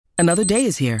Another day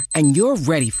is here, and you're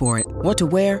ready for it. What to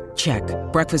wear? Check.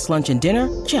 Breakfast, lunch, and dinner?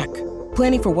 Check.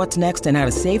 Planning for what's next and how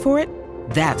to save for it?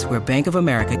 That's where Bank of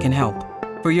America can help.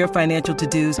 For your financial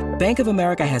to-dos, Bank of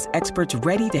America has experts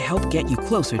ready to help get you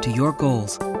closer to your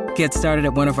goals. Get started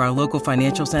at one of our local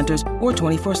financial centers or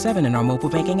 24/7 in our mobile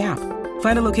banking app.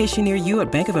 Find a location near you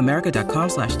at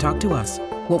bankofamerica.com/talktous.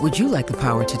 What would you like the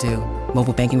power to do?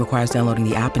 Mobile banking requires downloading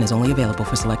the app and is only available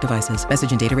for select devices.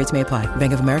 Message and data rates may apply.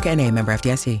 Bank of America N.A., member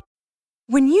FDIC.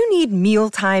 When you need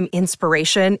mealtime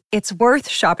inspiration, it's worth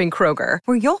shopping Kroger,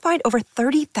 where you'll find over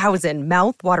 30,000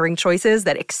 mouth-watering choices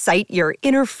that excite your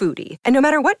inner foodie. And no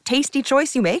matter what tasty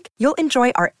choice you make, you'll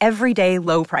enjoy our everyday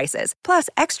low prices, plus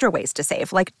extra ways to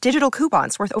save, like digital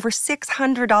coupons worth over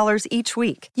 $600 each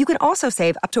week. You can also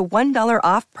save up to $1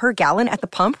 off per gallon at the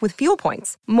pump with fuel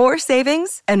points. More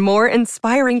savings and more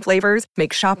inspiring flavors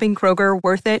make shopping Kroger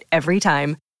worth it every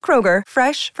time. Kroger,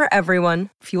 fresh for everyone.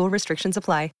 Fuel restrictions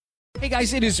apply. Hey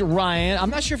guys, it is Ryan. I'm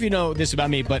not sure if you know this about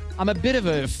me, but I'm a bit of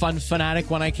a fun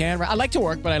fanatic when I can. I like to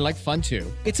work, but I like fun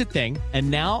too. It's a thing. And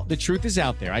now the truth is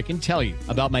out there. I can tell you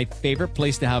about my favorite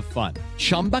place to have fun.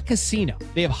 Chumba Casino.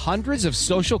 They have hundreds of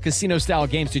social casino style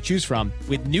games to choose from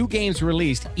with new games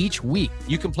released each week.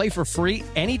 You can play for free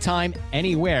anytime,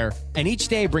 anywhere. And each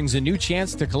day brings a new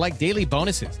chance to collect daily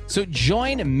bonuses. So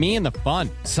join me in the fun.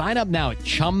 Sign up now at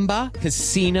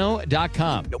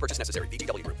ChumbaCasino.com. No purchase necessary.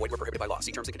 VGW Group. Void where prohibited by law.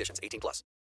 See terms and conditions. 18+.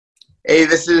 Hey,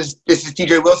 this is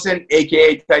TJ Wilson,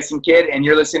 a.k.a. Tyson Kidd, and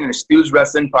you're listening to Stu's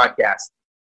Wrestling Podcast.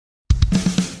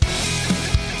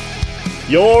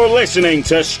 You're listening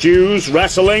to Stu's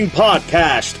Wrestling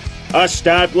Podcast,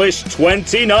 established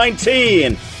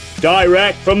 2019.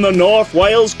 Direct from the North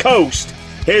Wales coast.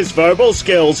 His verbal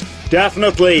skills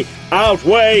definitely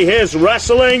outweigh his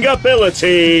wrestling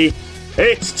ability.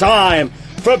 It's time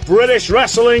for British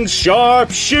Wrestling's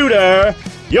sharpshooter,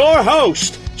 your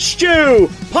host, Stu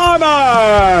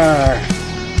Palmer.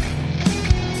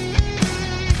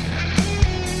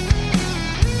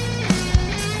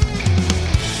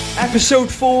 Episode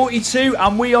 42,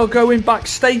 and we are going back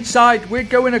stateside. We're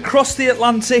going across the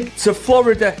Atlantic to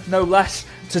Florida, no less,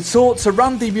 to talk to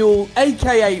Randy Mule,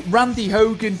 aka Randy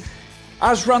Hogan.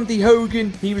 As Randy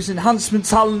Hogan, he was enhancement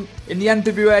talent in the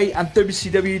NWA and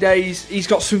WCW days. He's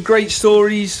got some great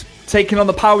stories, taking on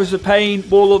the Powers of Pain,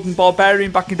 Warlord and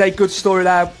Barbarian back in the day. Good story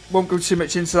there. Won't go too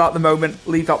much into that at the moment.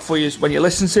 Leave that for you when you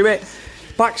listen to it.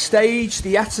 Backstage,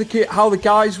 the etiquette, how the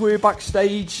guys were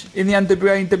backstage in the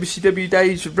NWA and WCW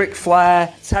days with Ric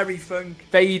Flair, Terry Funk,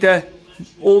 Vader,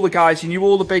 all the guys. He knew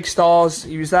all the big stars.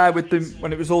 He was there with them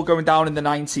when it was all going down in the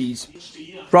 90s.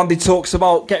 Randy talks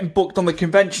about getting booked on the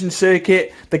convention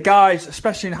circuit. The guys,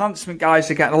 especially enhancement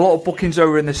guys, are getting a lot of bookings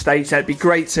over in the States. It'd be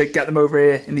great to get them over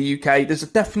here in the UK. There's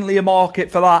definitely a market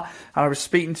for that. And I was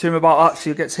speaking to him about that, so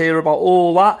you'll get to hear about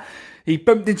all that. He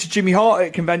bumped into Jimmy Hart at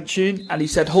a convention, and he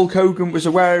said Hulk Hogan was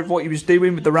aware of what he was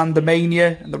doing with the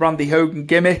Randomania and the Randy Hogan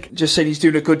gimmick. Just said he's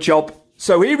doing a good job.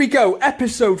 So here we go,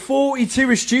 episode 42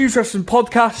 of Stu's Wrestling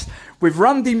Podcast with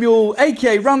Randy Mule,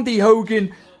 aka Randy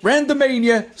Hogan,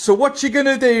 Randomania. So what you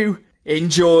gonna do?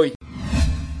 Enjoy.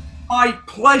 My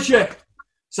pleasure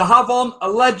to have on a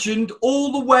legend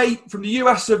all the way from the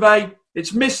US of A.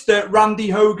 It's Mr.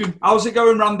 Randy Hogan. How's it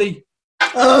going, Randy?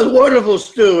 Oh, wonderful,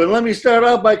 Stu. And let me start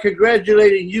out by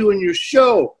congratulating you and your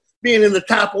show being in the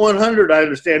top 100, I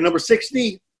understand. Number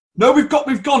 60? No, we've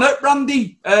gone up,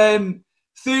 Randy.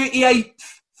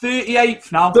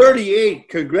 38th now. 38.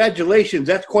 Congratulations.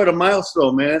 That's quite a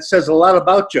milestone, man. It says a lot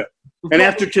about you. And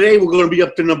after today, we're going to be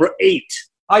up to number 8.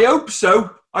 I hope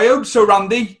so,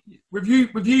 Randy. With you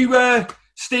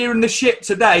steering the ship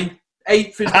today,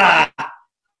 8th is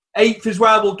 8th is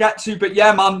where we'll get to. But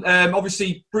yeah, man,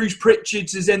 obviously Bruce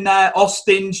Pritchard's is in there,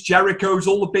 Austin's, Jericho's,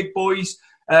 all the big boys.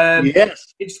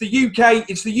 Yes. It's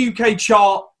the UK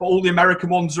chart, but all the American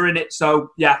ones are in it. So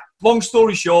yeah, long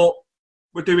story short,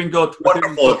 we're doing good.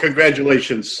 Wonderful.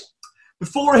 Congratulations.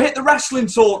 Before I hit the wrestling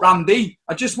talk, Randy,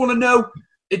 I just want to know,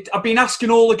 I've been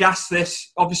asking all the guests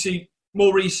this, obviously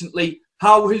more recently,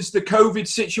 how has the COVID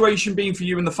situation been for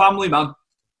you and the family, man?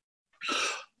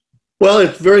 Well,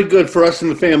 it's very good for us in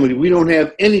the family. We don't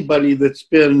have anybody that's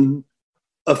been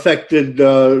affected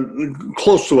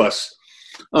close to us.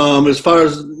 As far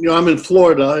as, I'm in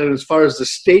Florida, and as far as the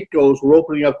state goes, we're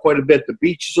opening up quite a bit. The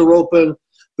beaches are open.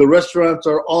 The restaurants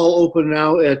are all open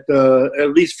now at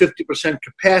least 50%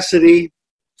 capacity.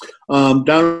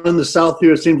 Down in the south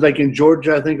here, it seems like in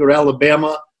Georgia, I think, or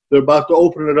Alabama, they're about to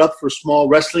open it up for small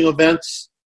wrestling events.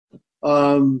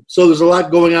 So there's a lot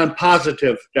going on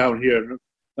positive down here.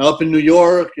 Now, up in New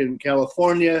York and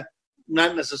California,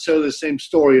 not necessarily the same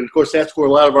story. And, of course, that's where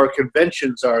a lot of our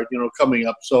conventions are, coming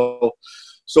up. So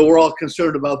So we're all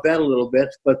concerned about that a little bit.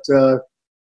 But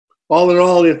all in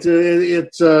all,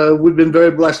 we've been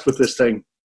very blessed with this thing.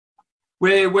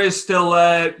 We're still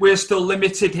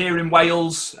limited here in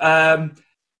Wales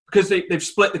because they've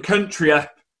split the country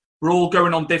up. We're all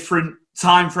going on different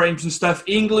time frames and stuff.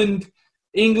 England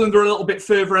are a little bit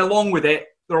further along with it.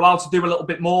 They're allowed to do a little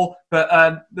bit more, but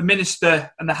the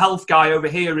minister and the health guy over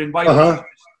here in Wales,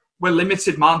 we're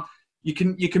limited, man. You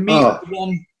can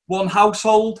meet one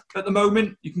household at the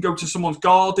moment. You can go to someone's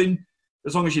garden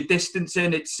as long as you're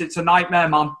distancing. It's a nightmare,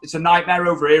 man. It's a nightmare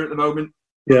over here at the moment.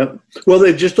 Yeah. Well,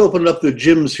 they just opened up the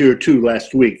gyms here too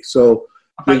last week, so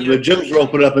the gyms are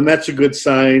open up, and that's a good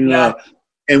sign. Yeah.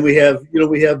 And we have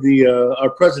our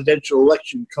presidential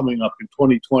election coming up in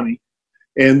 2020.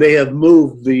 And they have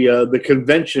moved the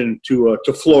convention to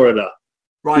Florida,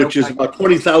 which is about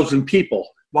 20,000 people.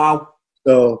 Wow.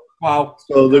 So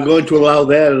they're going to allow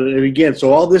that. And again,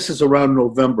 so all this is around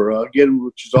November,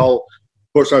 which is all,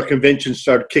 of course, our conventions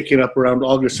start kicking up around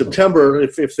August, September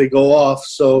if they go off.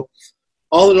 So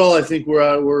all in all, I think we're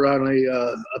on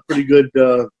a pretty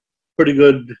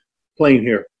good plane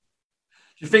here.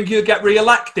 Do you think you'll get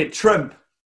reelected, Trump?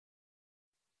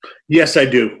 Yes, I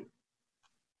do.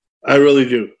 I really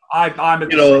do. I'm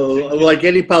like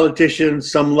any politician,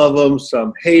 some love them,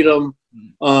 some hate them.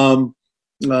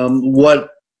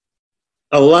 What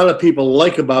a lot of people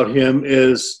like about him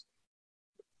is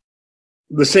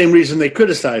the same reason they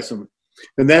criticize him,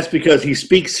 and that's because he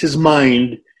speaks his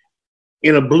mind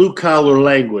in a blue-collar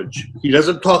language. He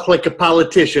doesn't talk like a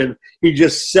politician. He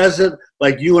just says it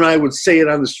like you and I would say it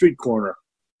on the street corner.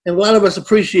 And a lot of us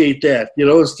appreciate that,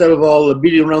 instead of all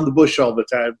beating around the bush all the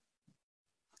time.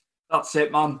 That's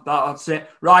it, man. That's it.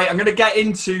 Right, I'm going to get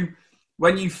into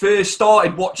when you first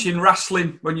started watching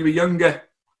wrestling when you were younger.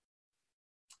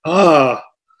 I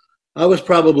was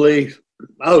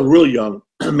real young,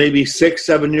 maybe 6,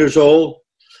 7 years old.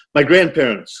 My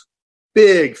grandparents,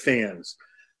 big fans.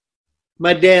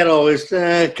 My dad always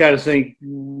kind of think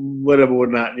whatever or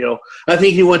not, I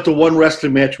think he went to one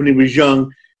wrestling match when he was young,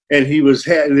 and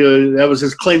that was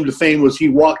his claim to fame, was he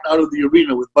walked out of the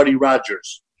arena with Buddy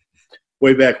Rogers.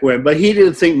 Way back when, but he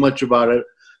didn't think much about it.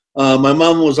 My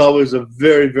mom was always a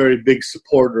very, very big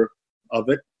supporter of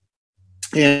it.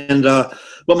 And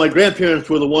but my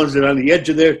grandparents were the ones that on the edge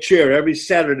of their chair every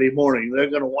Saturday morning, they're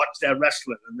going to watch that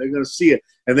wrestling and they're going to see it.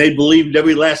 And they believed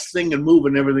every last thing and move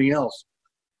and everything else.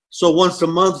 So once a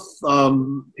month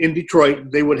in Detroit,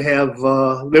 they would have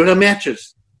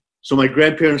matches. So my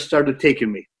grandparents started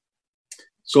taking me.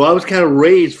 So I was kind of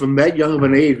raised from that young of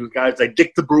an age with guys like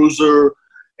Dick the Bruiser,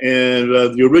 and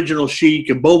the original Sheik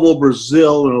and Bobo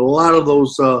Brazil and a lot of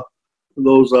those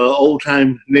old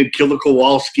time named Killer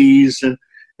Kowalskis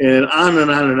and on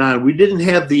and on and on. We didn't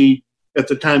have at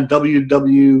the time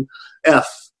WWF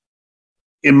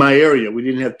in my area. We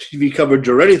didn't have TV coverage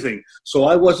or anything. So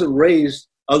I wasn't raised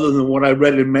other than what I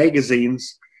read in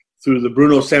magazines through the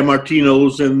Bruno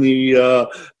Sammartinos and the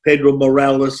Pedro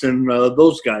Morales and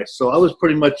those guys. So I was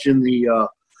pretty much in the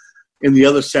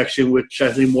other section, which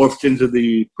I think morphed into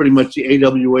pretty much the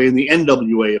AWA and the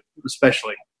NWA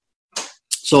especially.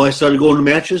 So I started going to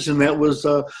matches, and that was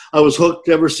I was hooked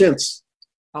ever since.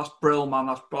 That's brilliant, man.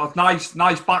 That's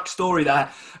nice backstory there.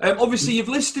 Obviously, you've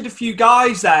listed a few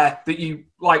guys there that you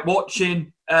like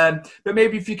watching, but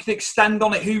maybe if you could extend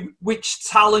on it, which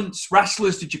talents,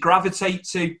 wrestlers did you gravitate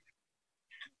to?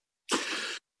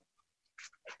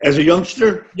 As a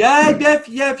youngster? Yeah, if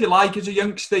you like, as a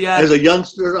youngster, yeah. As a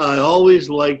youngster, I always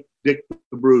liked Dick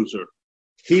the Bruiser.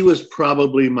 He was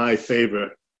probably my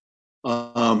favorite.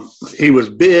 He was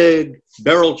big,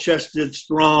 barrel-chested,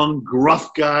 strong,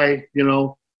 gruff guy,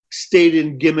 stayed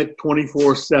in gimmick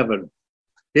 24/7.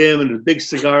 Him and his big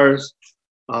cigars.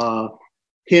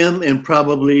 Him and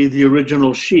probably the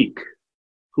original Sheik,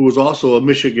 who was also a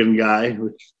Michigan guy,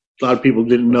 which a lot of people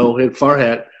didn't know, had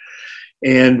Farhat.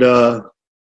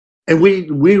 And we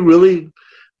really,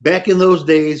 back in those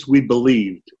days, we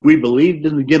believed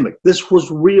in the gimmick. This was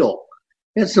real.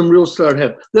 Had some real start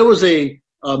happening. There was a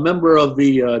member of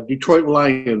the Detroit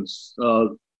Lions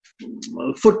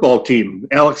football team,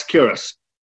 Alex Karras,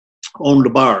 owned a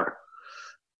bar.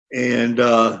 And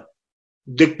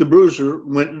Dick the Bruiser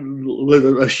went with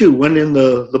a shoe, went in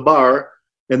the bar,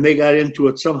 and they got into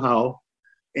it somehow.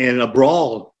 And a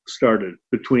brawl started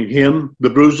between him, the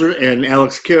Bruiser, and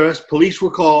Alex Karras. Police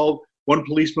were called. One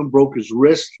policeman broke his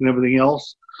wrist and everything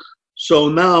else. So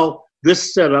now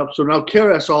this set up. So now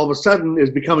Karras all of a sudden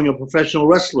is becoming a professional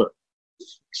wrestler.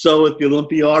 So at the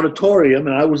Olympia Auditorium,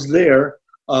 and I was there,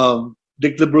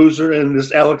 Dick the Bruiser and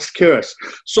this Alex Karras.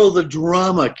 So the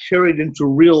drama carried into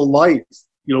real life,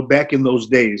 back in those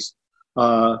days.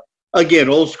 again,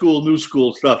 old school, new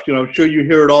school stuff. I'm sure you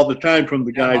hear it all the time from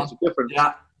the guys. The difference.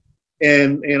 Yeah.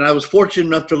 And I was fortunate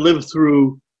enough to live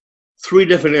through 3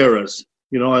 different eras.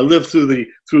 I lived through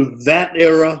that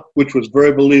era, which was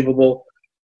very believable.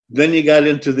 Then you got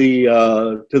into the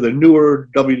to the newer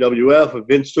WWF.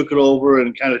 Vince took it over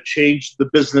and kind of changed the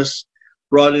business,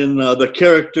 brought in the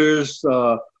characters,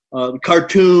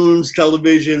 cartoons,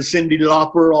 television, Cyndi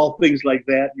Lauper, all things like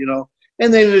that,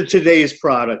 And then today's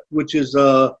product, which is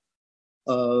something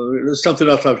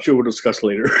else I'm sure we'll discuss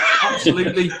later.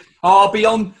 Absolutely. I'll be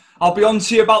on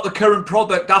to you about the current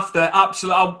product after.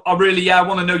 Absolutely. I really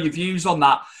want to know your views on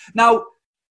that. Now,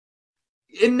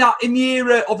 in the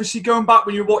era, obviously going back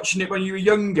when you were watching it when you were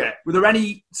younger, were there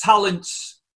any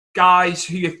talents, guys,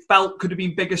 who you felt could have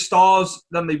been bigger stars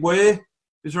than they were?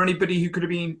 Is there anybody who could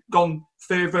have gone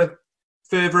further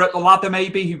up the ladder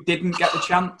maybe who didn't get the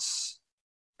chance?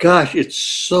 Gosh, it's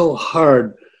so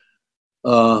hard.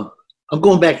 I'm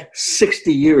going back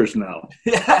 60 years now.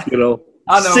 Yeah. I know.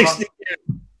 60 years.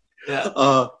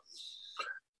 Yeah.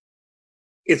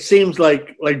 It seems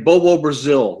like Bobo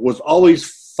Brazil was always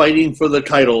fighting for the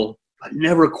title, but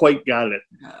never quite got it.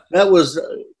 Yeah. That was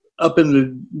up in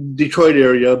the Detroit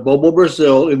area. Bobo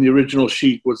Brazil in the original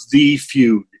Sheik was the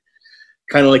feud.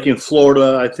 Kind of like in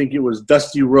Florida, I think it was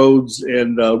Dusty Rhodes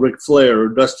and Ric Flair, or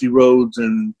Dusty Rhodes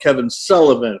and Kevin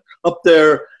Sullivan. Up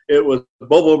there, it was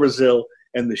Bobo Brazil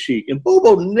and the Sheik. And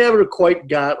Bobo never quite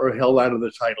got or held out of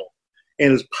the title.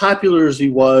 And as popular as he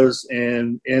was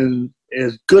and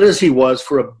as good as he was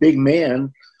for a big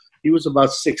man, he was about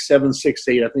 6'7",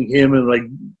 6'8". I think him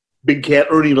and Big Cat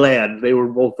Ernie Ladd, they were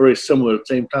both very similar at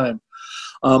the same time.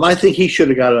 I think he should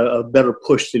have got a better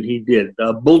push than he did.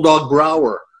 Bulldog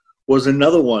Brower was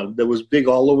another one that was big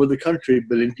all over the country,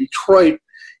 but in Detroit,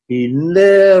 he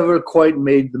never quite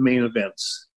made the main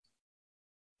events.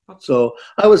 So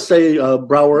I would say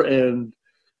Brower and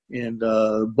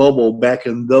Bobo back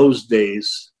in those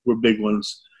days were big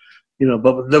ones.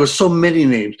 But there were so many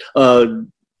names.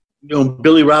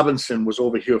 Billy Robinson was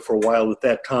over here for a while at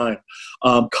that time.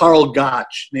 Carl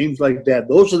Gotch, names like that.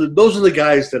 Those are the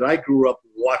guys that I grew up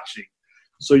watching.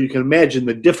 So you can imagine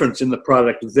the difference in the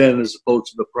product then as opposed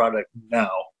to the product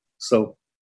now. So,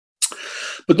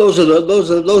 but those are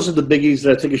the biggies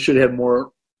that I think it should have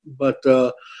more. But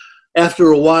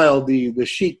after a while, the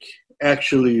Sheik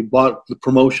actually bought the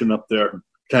promotion up there,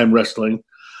 Time Wrestling.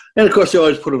 And, of course, he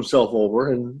always put himself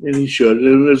over, and he should.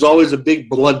 And there's always a big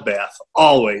bloodbath,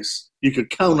 always. You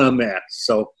could count on that.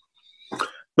 So,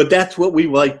 but that's what we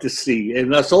like to see.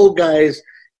 And us old guys,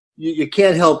 you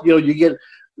can't help, you get –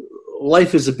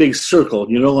 life is a big circle,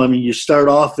 you start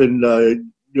off and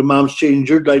your mom's changing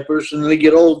your diapers, and then they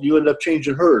get old, you end up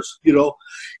changing hers,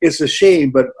 It's a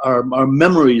shame, but our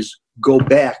memories go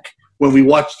back when we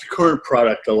watch the current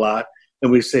product a lot,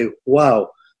 and we say,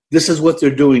 wow, this is what they're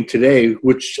doing today,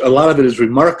 which a lot of it is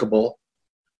remarkable,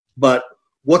 but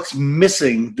what's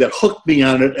missing that hooked me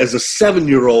on it as a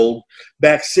 7-year-old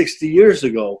back 60 years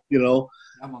ago,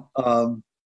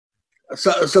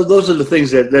 So those are the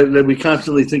things that we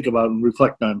constantly think about and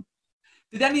reflect on.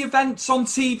 Did any events on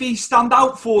TV stand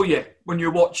out for you when you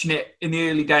were watching it in the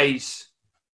early days?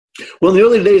 Well, in the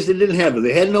early days, they didn't have it.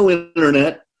 They had no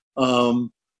internet.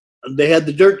 They had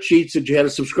the dirt sheets that you had to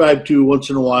subscribe to once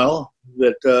in a while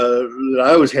that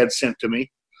I always had sent to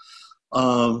me.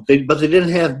 But they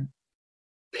didn't have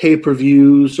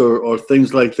pay-per-views or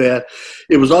things like that.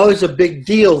 It was always a big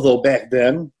deal, though, back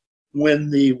then when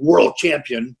the world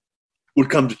champion would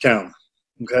come to town.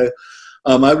 Okay,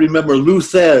 I remember Lou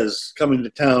Thez coming to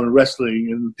town and wrestling,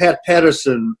 and Pat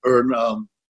Patterson and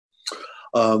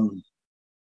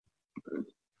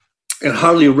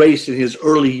Harley Race in his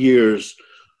early years.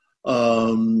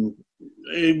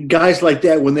 Guys like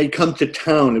that, when they come to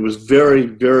town, it was very,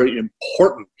 very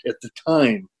important at the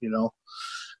time.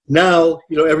 Now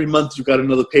every month you've got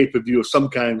another pay-per-view of some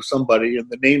kind with somebody, and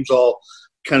the names all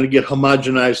kind of get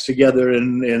homogenized together,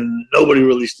 and nobody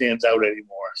really stands out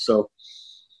anymore. So,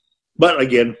 but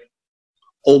again,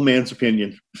 old man's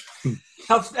opinion.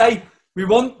 That's what I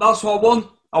want.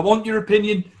 I want your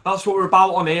opinion. That's what we're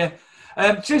about on here.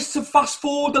 Just to fast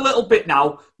forward a little bit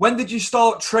now, when did you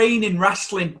start training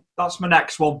wrestling? That's my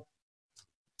next one.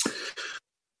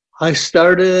 I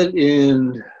started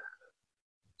in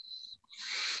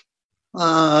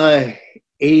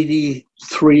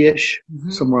 83-ish,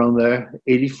 somewhere around there,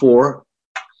 84.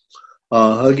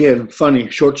 Again,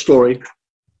 funny, short story.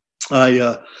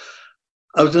 I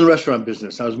was in the restaurant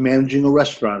business. I was managing a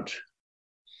restaurant.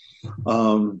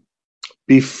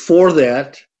 Before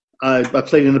that, I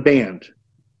played in a band,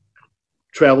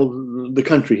 traveled the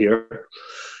country here.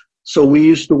 So we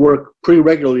used to work pretty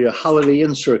regularly a Holiday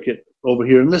Inn circuit over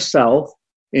here in the South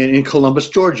and in Columbus,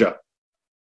 Georgia.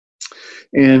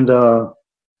 And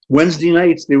Wednesday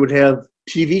nights, they would have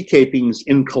TV tapings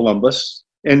in Columbus,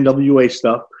 NWA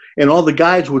stuff, and all the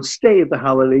guys would stay at the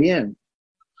Holiday Inn.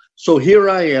 So here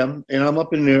I am, and I'm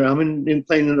up in there. I'm in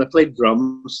playing, and I played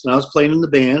drums, and I was playing in the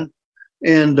band.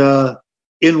 And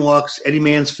in walks Eddie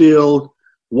Mansfield,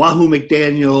 Wahoo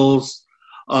McDaniels,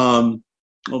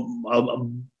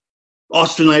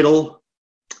 Austin Idol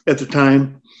at the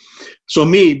time. So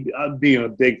me being a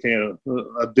big fan of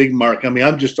a Big Mark, I mean,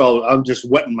 I'm just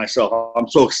wetting myself. I'm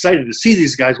so excited to see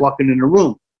these guys walking in the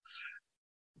room.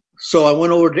 So I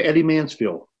went over to Eddie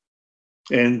Mansfield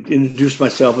and introduced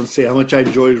myself and say how much I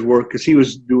enjoyed his work, because he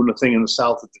was doing a thing in the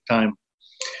South at the time.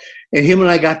 And him and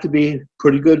I got to be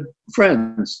pretty good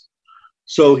friends.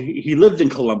 So he lived in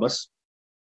Columbus.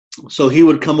 So he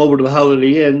would come over to the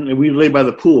Holiday Inn, and we'd lay by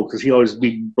the pool, because he always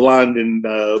be blonde and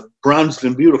bronzed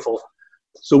and beautiful.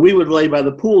 So we would lay by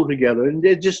the pool together, and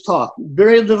they'd just talk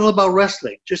very little about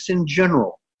wrestling, just in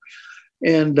general.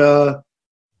 And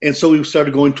so we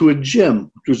started going to a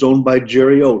gym, which was owned by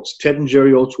Jerry Oates. Ted and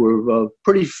Jerry Oates were a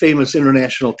pretty famous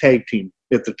international tag team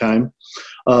at the time.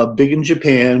 Big in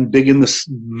Japan,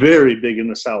 very big in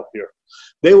the South here.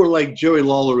 They were like Jerry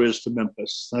Lawler is to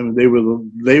Memphis. I mean, they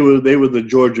were the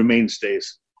Georgia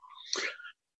mainstays.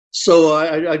 So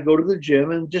I'd go to the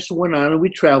gym and just went on, and we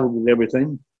traveled and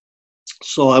everything.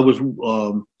 So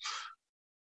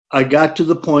I got to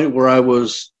the point where I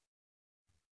was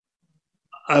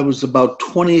about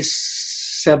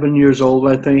 27 years old,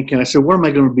 I think, and I said, "Where am I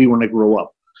going to be when I grow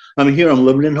up?" I mean, here I'm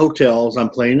living in hotels, I'm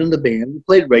playing in the band, we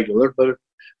played regular, but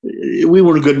we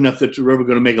weren't good enough that we were ever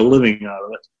going to make a living out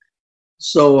of it.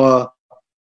 So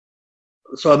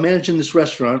I'm managing this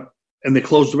restaurant, and they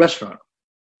closed the restaurant.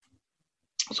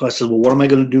 So I said, "Well, what am I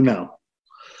going to do now?"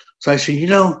 So I said,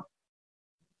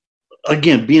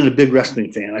 again, being a big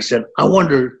wrestling fan, I said,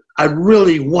 I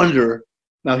really wonder,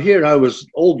 now here I was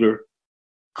older,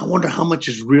 I wonder how much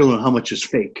is real and how much is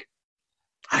fake.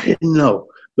 I didn't know.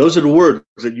 Those are the words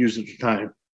that used at the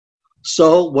time.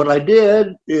 So what I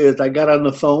did is I got on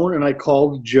the phone and I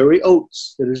called Jerry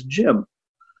Oates at his gym.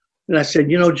 And I said,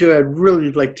 Jerry, I'd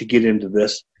really like to get into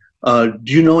this. Do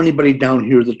you know anybody down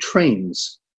here that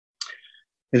trains?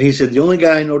 And he said, the only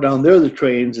guy I know down there that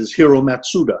trains is Hiro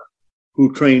Matsuda,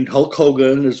 who trained Hulk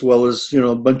Hogan as well as,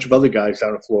 a bunch of other guys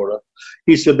down in Florida.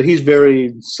 He said, but he's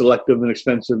very selective and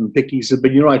expensive and picky. He said,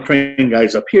 but I train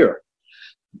guys up here,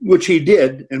 which he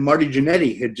did. And Marty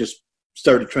Jannetty had just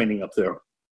started training up there.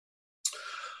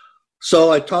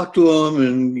 So I talked to him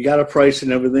and got a price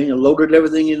and everything, and loaded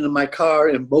everything into my car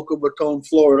in Boca Raton,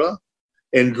 Florida,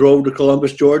 and drove to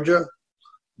Columbus, Georgia,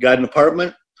 got an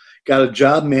apartment, got a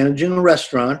job managing a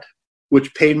restaurant,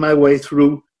 which paid my way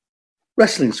through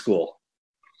wrestling school.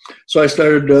 So I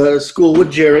started school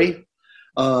with Jerry,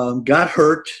 got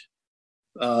hurt,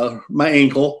 my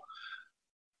ankle,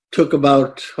 took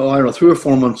about, 3 or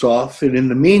 4 months off. And in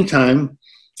the meantime,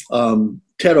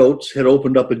 Ted Oates had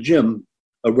opened up a gym,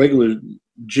 a regular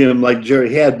gym like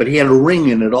Jerry had, but he had a ring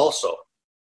in it also.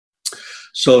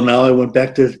 So now I went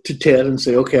back to Ted and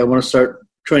say, okay, I want to start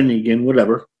training again,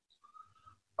 whatever.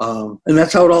 And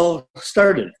that's how it all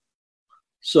started.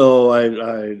 So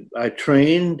I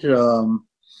trained,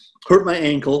 hurt my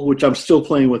ankle, which I'm still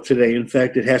playing with today. In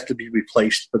fact, it has to be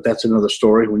replaced, but that's another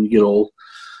story when you get old.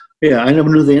 Yeah, I never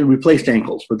knew they replaced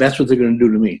ankles, but that's what they're going to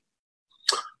do to me.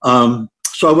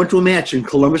 So I went to a match in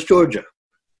Columbus, Georgia.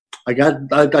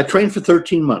 I trained for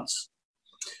 13 months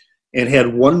and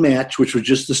had one match, which was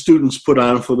just the students put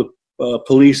on for the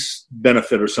police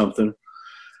benefit or something.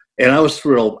 And I was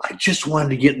thrilled. I just wanted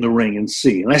to get in the ring and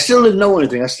see. And I still didn't know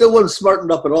anything. I still wasn't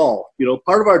smartened up at all.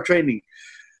 Part of our training,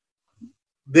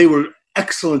 they were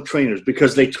excellent trainers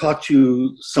because they taught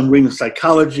you some ring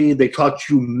psychology. They taught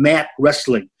you mat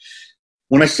wrestling.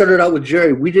 When I started out with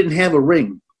Jerry, we didn't have a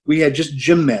ring. We had just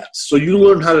gym mats. So you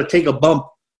learned how to take a bump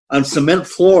on cement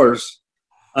floors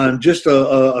on just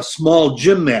a small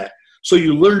gym mat. So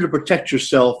you learn to protect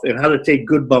yourself and how to take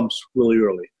good bumps really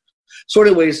early. So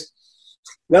anyways,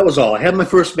 that was all. I had my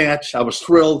first match. I was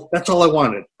thrilled. That's all I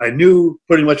wanted. I knew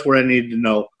pretty much what I needed to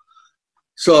know.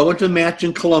 So I went to a match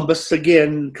in Columbus,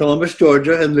 again, Columbus,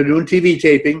 Georgia, and they're doing TV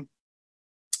taping.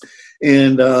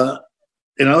 And I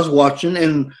was watching,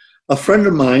 and a friend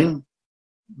of mine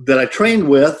that I trained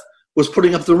with was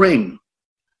putting up the ring.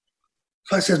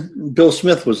 So I said, Bill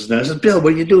Smith was his name. I said, Bill,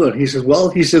 what are you doing? He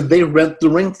said, they rent the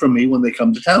ring from me when they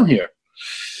come to town here.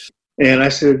 And I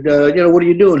said, what are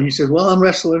you doing? He said, well, I'm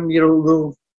wrestling,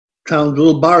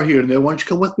 little bar here and there. Why don't you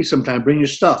come with me sometime? Bring your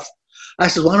stuff. I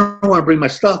said, well, I don't want to bring my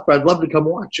stuff, but I'd love to come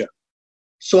watch you.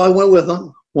 So I went with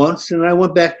him once, and I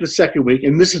went back the second week,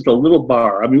 and this is a little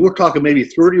bar. I mean, we're talking maybe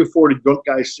 30 or 40 drunk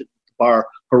guys sitting at the bar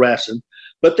harassing,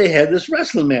 but they had this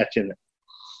wrestling match in it.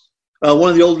 One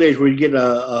of the old days where you get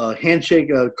a handshake,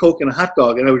 a Coke, and a hot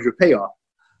dog, and that was your payoff.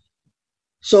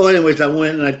 So anyways, I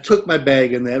went and I took my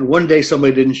bag in that. One day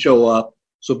somebody didn't show up,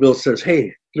 so Bill says,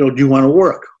 hey, do you want to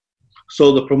work?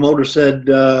 So the promoter said,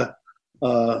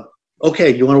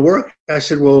 okay, you want to work? I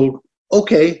said, well,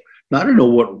 okay. Now, I don't know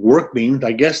what work means.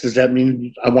 I guess, does that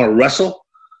mean I want to wrestle?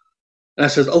 And I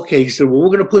said, okay. He said, well, we're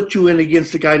going to put you in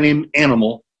against a guy named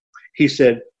Animal. He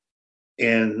said,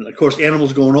 and, of course,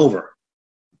 Animal's going over.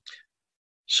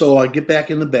 So I get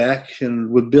back in the back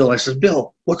and with Bill, I said,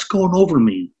 Bill, what's going over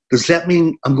mean? Does that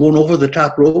mean I'm going over the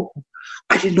top rope?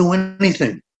 I didn't know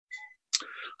anything.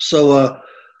 So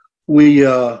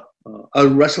I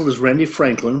wrestled as Randy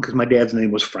Franklin because my dad's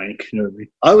name was Frank. You know,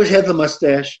 I always had the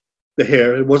mustache. The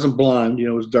hair, it wasn't blonde, it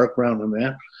was dark brown on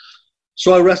that.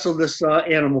 So I wrestled this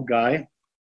Animal guy,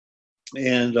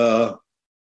 and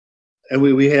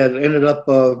we had ended up,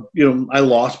 I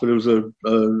lost, but it was a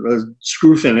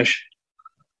screw finish.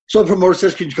 So the promoter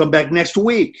says, "Can you come back next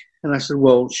week?" And I said,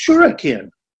 "Well, sure I can."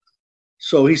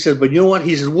 So he said, "But you know what?"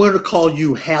 He says, "We're going to call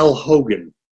you Hal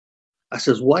Hogan." I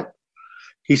says, "What?"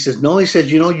 He says, "No." He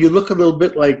says, "You look a little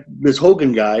bit like this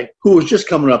Hogan guy who was just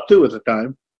coming up too at the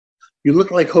time. You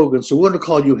look like Hogan, so we're going to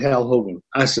call you Hal Hogan."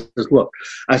 I says, "Look,"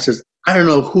 I says, "I don't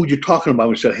know who you're talking about."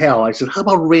 He said, "Hal." I said, "How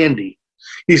about Randy?"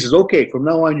 He says, "Okay, from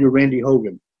now on, you're Randy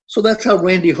Hogan." So that's how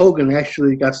Randy Hogan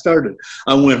actually got started.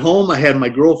 I went home. I had my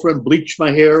girlfriend bleach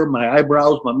my hair, my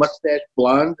eyebrows, my mustache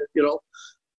blonde,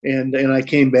 and I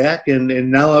came back, and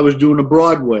now I was doing a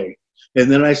Broadway. And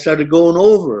then I started going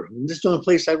over. And this is the only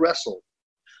place I wrestled.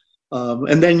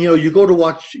 And then, you go to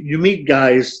watch, you meet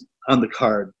guys on the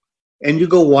card. And you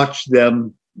go watch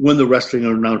them when they're wrestling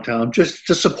around town, just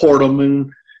to support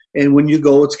them. And when you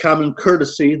go, it's common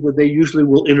courtesy that they usually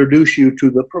will introduce you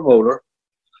to the promoter.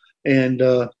 And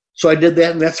so I did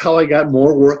that, and that's how I got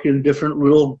more work in different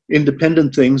little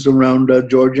independent things around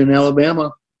Georgia and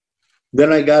Alabama.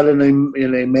 Then I got in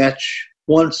a match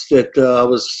once that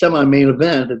was semi-main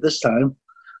event at this time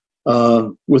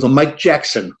with a Mike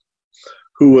Jackson,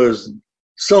 who was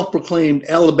self-proclaimed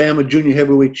Alabama junior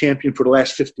heavyweight champion for the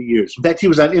last 50 years. In fact, he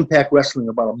was on Impact Wrestling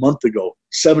about a month ago,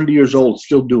 70 years old,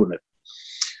 still doing it.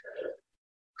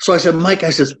 So I said, "Mike,"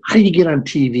 I says, "how do you get on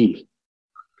TV?"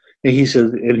 And he said,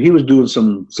 and he was doing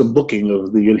some booking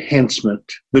of the enhancement,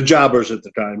 the jobbers at the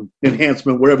time,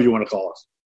 enhancement, whatever you want to call us.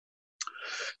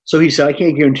 So he said, "I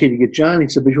can't guarantee to get John." He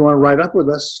said, "But if you want to ride up with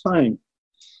us, it's fine."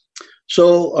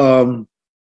 So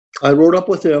I rode up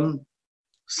with him.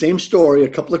 Same story a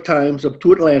couple of times up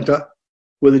to Atlanta,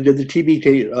 where they did the TV,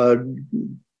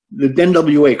 the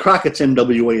NWA, Crockett's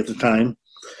NWA at the time,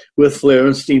 with Flair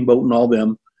and Steamboat and all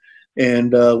them,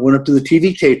 and went up to the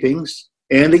TV tapings.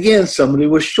 And again, somebody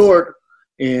was short,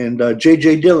 and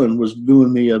J.J. Dillon was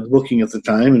doing the booking at the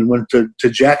time, and went to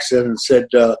Jackson and said,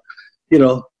 "Does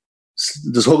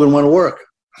Hogan want to work?"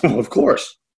 Of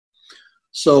course.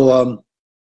 So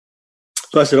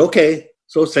I said, "Okay."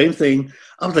 So same thing.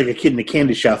 I was like a kid in a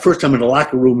candy shop. First time in the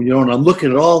locker room, and I'm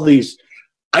looking at all these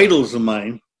idols of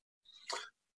mine.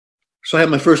 So I had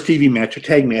my first TV match, a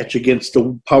tag match against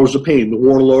the Powers of Pain, the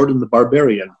Warlord and the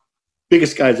Barbarian.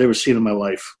 Biggest guys I've ever seen in my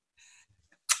life.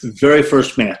 Very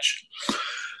first match.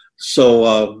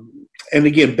 So, and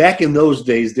again, back in those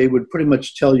days, they would pretty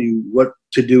much tell you what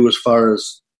to do as far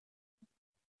as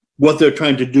what they're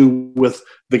trying to do with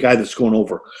the guy that's going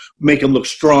over. Make him look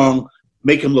strong.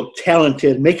 Make him look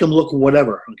talented, make him look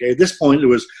whatever. Okay, at this point, it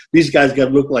was these guys got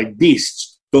to look like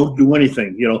beasts. Don't do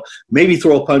anything, maybe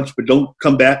throw a punch, but don't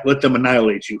come back, let them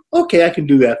annihilate you. Okay, I can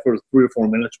do that for 3 or 4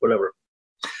 minutes, whatever.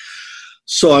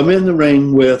 So I'm in the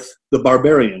ring with the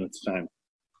Barbarian at the time.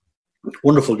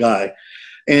 Wonderful guy.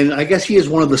 And I guess he is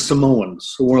one of the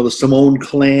Samoans, one of the Samoan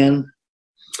clan.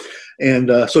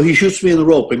 And so he shoots me in the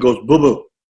rope and goes, "Boo-boo."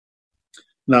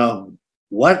 Now,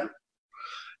 what?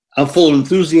 I'm full of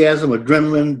enthusiasm,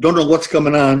 adrenaline, don't know what's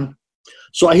coming on.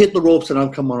 So I hit the ropes and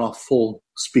I'm coming off full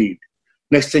speed.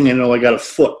 Next thing I know, I got a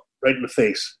foot right in the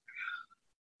face.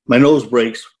 My nose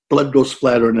breaks, blood goes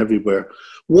splattering everywhere.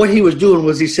 What he was doing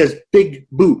was he says, "Big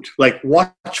boot," like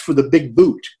watch for the big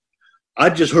boot. I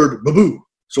just heard "boo-boo."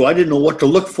 So I didn't know what to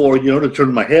look for, to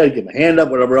turn my head, get my hand up,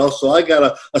 whatever else. So I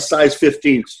got a size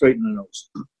 15 straight in the nose.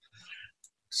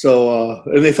 So,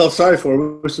 and they felt sorry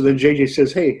for me. So then JJ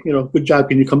says, "Hey, good job.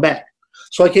 Can you come back?"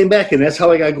 So I came back, and that's how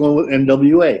I got going with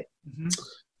NWA. Mm-hmm.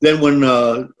 Then when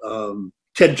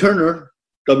Ted Turner,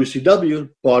 WCW,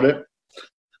 bought it,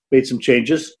 made some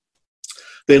changes.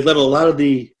 They let a lot of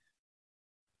the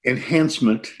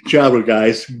enhancement jobber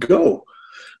guys go.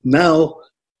 Now,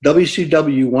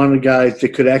 WCW wanted guys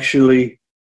that could actually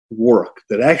work,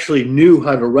 that actually knew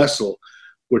how to wrestle,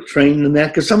 were trained in that,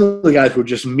 because some of the guys were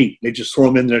just meat. They just throw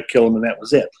them in there, kill them, and that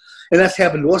was it. And that's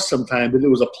happened to us sometimes, but it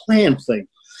was a planned thing.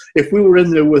 If we were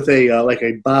in there with like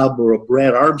a Bob or a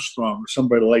Brad Armstrong or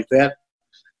somebody like that,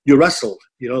 you wrestled.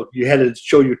 You had to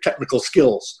show your technical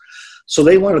skills. So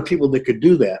they wanted people that could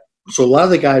do that. So a lot of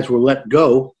the guys were let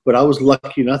go, but I was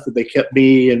lucky enough that they kept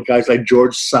me and guys like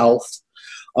George South.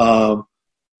 And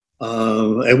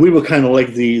we were kind of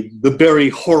like the Barry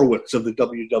Horowitz of the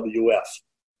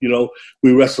WWF.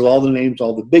 We wrestled all the names,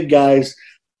 all the big guys.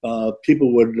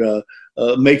 People would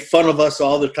make fun of us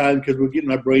all the time because we're getting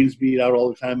our brains beat out all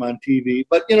the time on TV.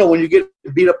 But, when you get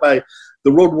beat up by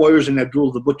the Road Warriors and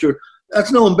Abdul the Butcher,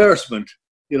 that's no embarrassment.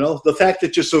 The fact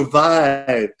that you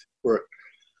survived worked.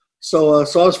 So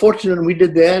I was fortunate, and we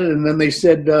did that. And then they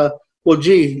said, well,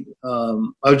 gee, I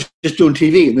was just doing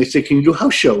TV. And they said, can you do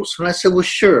house shows? And I said, well,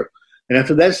 sure. And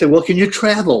after that, they said, well, can you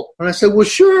travel? And I said, well,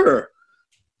 sure.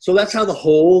 So that's how the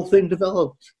whole thing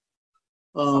developed.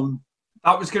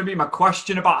 That was going to be my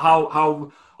question about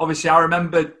how obviously I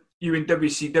remember you in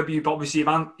WCW, but obviously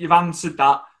you've answered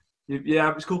that. Yeah,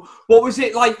 it was cool. What was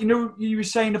it like? You were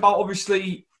saying about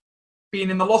obviously being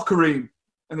in the locker room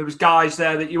and there was guys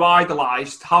there that you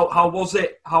idolised. How was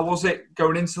it? How was it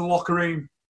going into the locker room?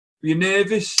 Were you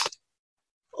nervous?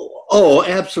 Oh,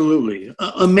 absolutely.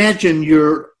 Imagine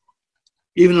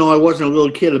even though I wasn't a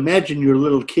little kid, imagine you're a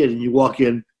little kid and you walk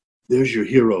in, there's your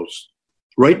heroes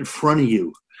right in front of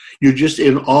you. You're just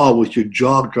in awe with your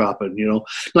jaw dropping,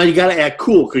 Now you got to act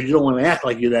cool because you don't want to act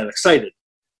like you're that excited.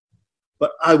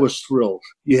 But I was thrilled.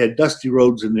 You had Dusty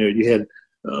Rhodes in there. You had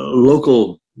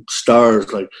local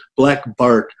stars like Black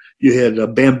Bart. You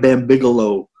had Bam Bam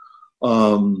Bigelow,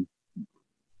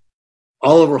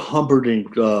 Oliver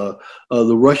Humperdinck, the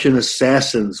Russian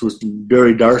Assassins with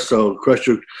Barry Darsow,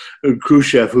 Crusher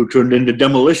Khrushchev, who turned into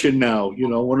Demolition now,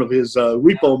 one of his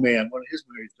Repo Man, one of his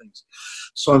very things.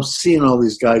 So I'm seeing all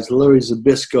these guys, Larry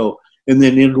Zbyszko, and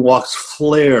then in walks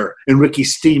Flair and Ricky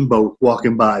Steamboat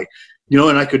walking by.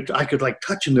 And I could like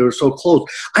touch them. They were so close.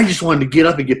 I just wanted to get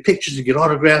up and get pictures and get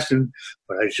autographs,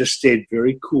 but I just stayed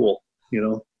very cool,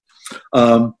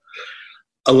 A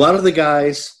lot of the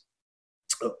guys,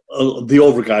 the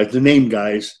over guys, the name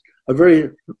guys, are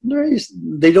very nice.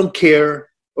 They don't care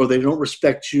or they don't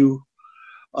respect you.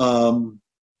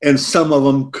 And some of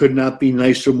them could not be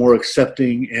nicer, more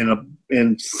accepting,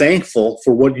 and thankful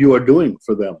for what you are doing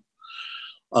for them.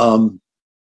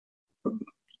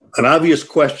 An obvious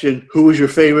question, who is your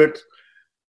favorite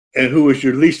and who is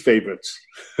your least favorites?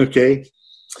 Okay.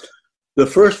 The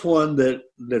first one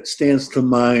that stands to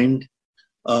mind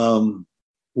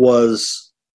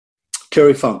was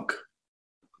Terry Funk.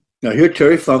 Now here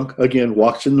Terry Funk, again,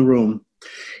 walks in the room.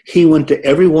 He went to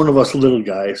every one of us little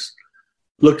guys,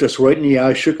 looked us right in the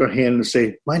eye, shook our hand and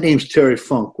said, my name's Terry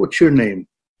Funk. What's your name?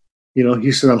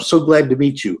 He said, I'm so glad to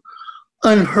meet you.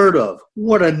 Unheard of.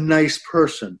 What a nice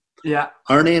person. Yeah.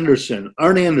 Arn Anderson,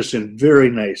 very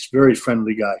nice, very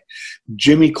friendly guy.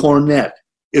 Jimmy Cornette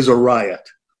is a riot.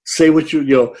 Say what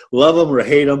you love him or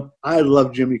hate him. I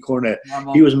love Jimmy Cornette.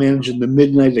 He was managing the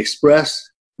Midnight Express,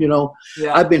 Yeah.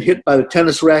 I've been hit by the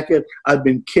tennis racket. I've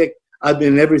been kicked. I've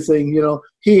been everything,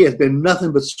 He has been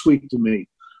nothing but sweet to me.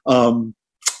 Paul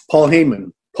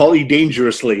Heyman, Paulie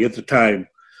Dangerously at the time,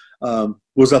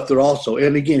 was up there also.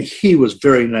 And again, he was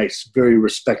very nice, very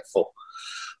respectful.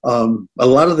 A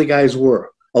lot of the guys were.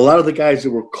 A lot of the guys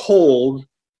that were cold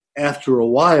after a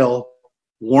while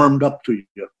warmed up to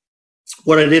you.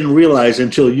 What I didn't realize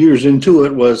until years into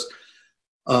it was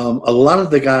a lot of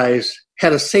the guys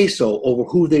had a say-so over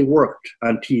who they worked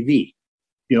on TV.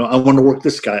 I want to work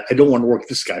this guy. I don't want to work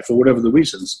this guy for whatever the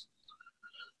reasons.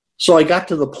 So I got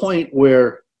to the point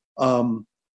where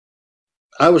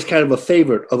I was kind of a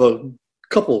favorite of a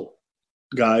couple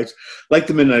guys, like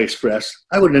the Midnight Express.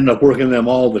 I would end up working them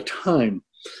all the time.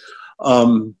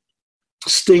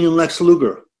 Sting and Lex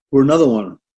Luger were another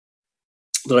one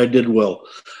that I did well.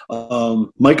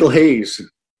 Michael Hayes,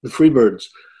 the Freebirds.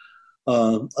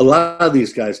 A lot of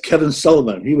these guys. Kevin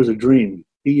Sullivan, he was a dream.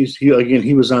 He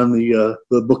was on the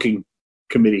booking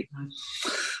committee.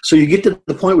 So you get to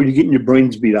the point where you're getting your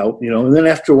brains beat out, and then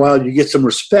after a while you get some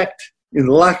respect in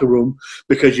the locker room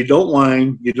because you don't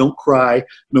whine, you don't cry,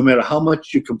 no matter how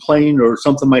much you complain or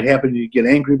something might happen you get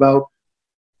angry about.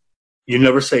 You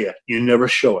never say it. You never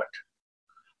show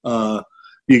it.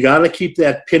 You got to keep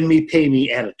that pin me, pay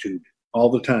me attitude all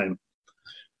the time.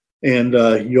 And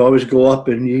you always go up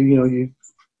and you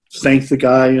thank the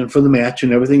guy and for the match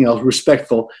and everything else,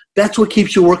 respectful. That's what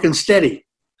keeps you working steady.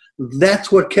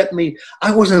 That's what kept me.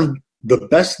 I wasn't the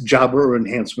best jobber or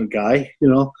enhancement guy.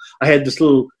 I had this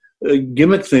little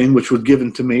gimmick thing which was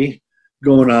given to me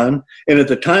going on. And at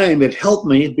the time, it helped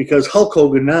me because Hulk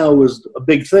Hogan now was a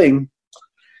big thing.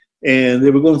 And they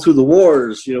were going through the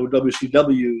wars,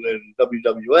 WCW and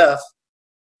WWF.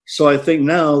 So I think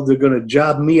now they're going to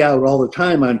job me out all the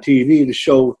time on TV to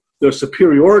show their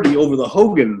superiority over the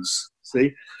Hogans,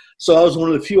 see? So I was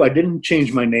one of the few. I didn't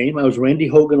change my name. I was Randy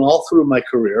Hogan all through my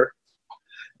career.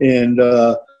 And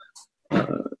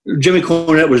Jimmy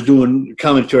Cornette was doing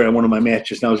commentary on one of my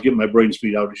matches, and I was getting my brains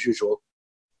beat out as usual.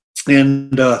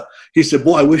 And he said,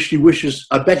 boy,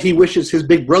 I bet he wishes his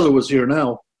big brother was here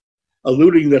now,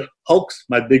 alluding that Hulk's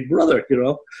my big brother,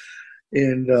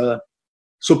 And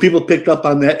so people picked up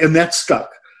on that, and that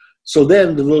stuck. So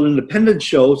then the little independent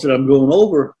shows that I'm going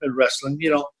over in wrestling,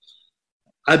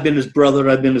 I've been his brother,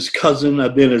 I've been his cousin,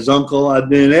 I've been his uncle, I've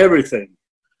been everything.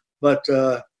 But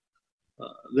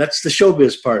that's the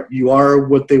showbiz part. You are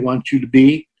what they want you to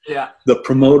be. Yeah. The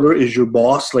promoter is your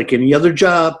boss, like any other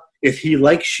job. If he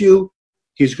likes you,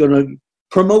 he's going to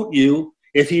promote you.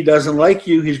 If he doesn't like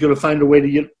you, he's going to find a way to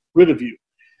get rid of you.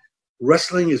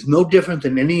 Wrestling is no different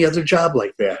than any other job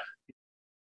like that.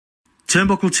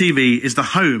 Turnbuckle TV is the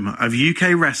home of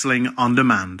UK Wrestling On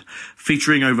Demand,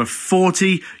 featuring over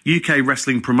 40 UK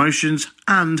wrestling promotions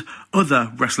and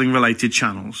other wrestling-related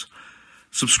channels.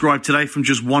 Subscribe today from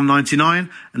just $1.99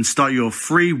 and start your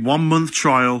free 1-month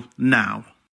trial now.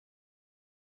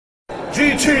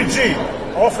 GTG,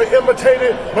 often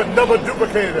imitated but never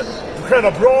duplicated. Kind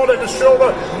of broad at the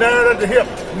shoulder, narrow at the hip.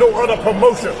 No other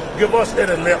promotion give us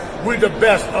any lip. We the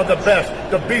best of the best,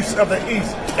 the beasts of the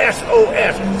East.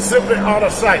 SOS, simply out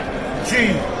of sight.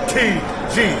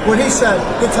 GTG. When he said,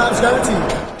 good times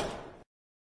guaranteed.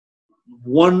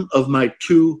 One of my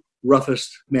 2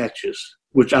 roughest matches,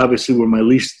 which obviously were my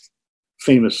least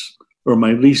famous or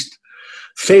my least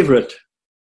favorite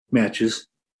matches.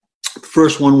 The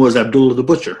first one was Abdullah the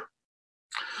Butcher.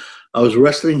 I was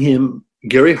wrestling him.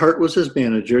 Gary Hart was his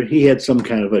manager. He had some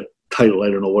kind of a title.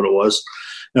 I don't know what it was.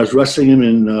 And I was wrestling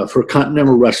him for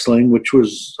Continental Wrestling, which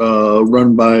was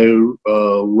run by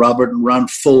Robert and Ron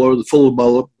Fuller, the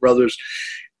Fuller Brothers,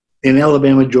 in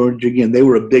Alabama, Georgia. Again, they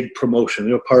were a big promotion.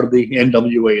 They were part of the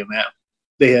NWA in that.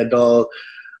 They had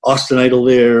Austin Idol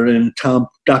there and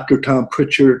Dr. Tom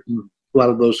Pritchard and a lot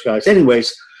of those guys.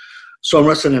 Anyways, so I'm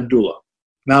wrestling Abdullah.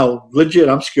 Now, legit,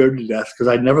 I'm scared to death because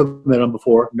I'd never met him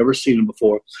before, never seen him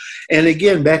before. And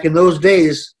again, back in those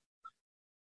days,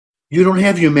 you don't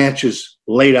have your matches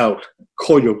laid out,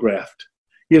 choreographed.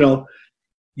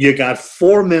 You got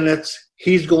 4 minutes.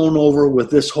 He's going over with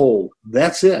this hold.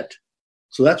 That's it.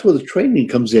 So that's where the training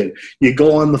comes in. You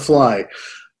go on the fly.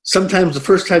 Sometimes the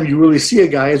first time you really see a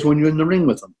guy is when you're in the ring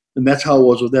with him. And that's how it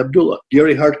was with Abdullah.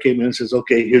 Gary Hart came in and says,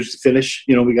 okay, here's the finish.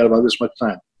 We got about this much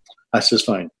time. I says,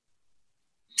 fine.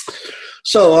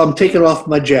 So I'm taking off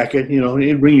my jacket,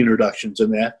 in ring introductions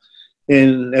and that.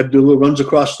 And Abdullah runs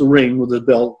across the ring with his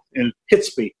belt and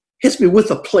hits me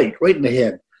with a plate right in the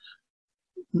head.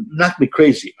 Knocked me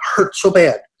crazy. Hurt so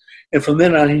bad. And from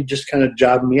then on, he just kind of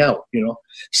jobbed me out,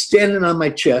 standing on my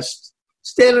chest,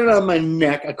 standing on my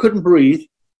neck. I couldn't breathe.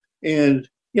 And,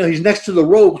 he's next to the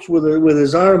ropes with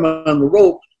his arm on the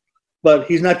rope, but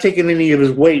he's not taking any of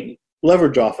his weight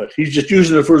leverage off it. He's just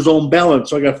using it for his own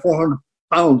balance. So I got 400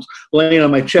 pounds laying on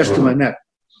my chest and my neck.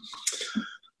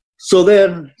 So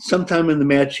then sometime in the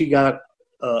match, he got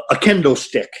a kendo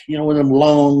stick, one of them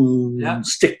long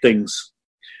stick things.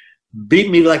 Beat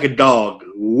me like a dog,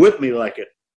 whipped me like it.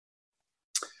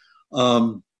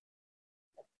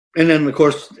 And then, of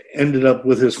course, ended up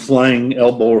with his flying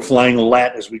elbow or flying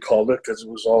lat, as we called it, because it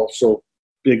was all so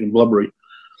big and blubbery.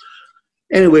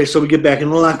 Anyway, so we get back in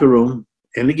the locker room,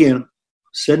 and again,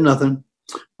 said nothing.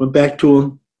 Went back to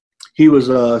him. He was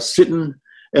sitting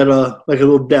at a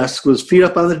little desk with his feet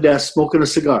up on the desk, smoking a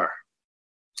cigar.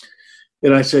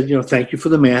 And I said, thank you for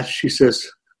the match. He says,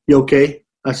 you okay?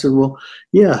 I said, well,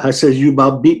 yeah. I said, you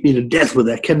about beat me to death with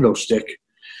that kendo stick.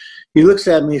 He looks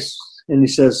at me and he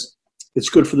says, it's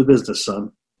good for the business,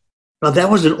 son. Now, that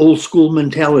was an old school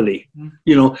mentality.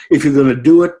 If you're going to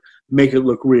do it, make it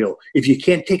look real. If you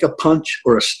can't take a punch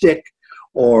or a stick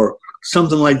or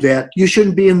something like that, you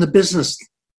shouldn't be in the business,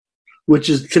 which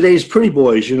is today's pretty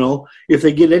boys, If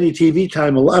they get any TV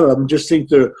time, a lot of them just think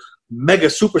they're mega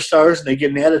superstars and they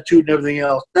get an attitude and everything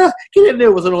else. Get in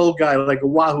there with an old guy like a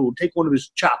Wahoo, take one of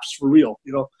his chops for real,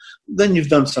 Then you've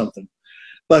done something.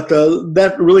 But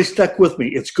that really stuck with me.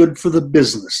 It's good for the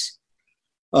business.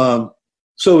 So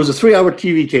it was a 3-hour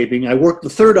TV taping. I worked the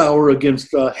third hour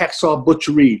against Hacksaw Butch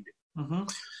Reed. Mm-hmm.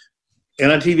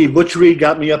 And on TV, Butch Reed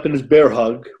got me up in his bear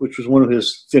hug, which was one of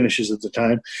his finishes at the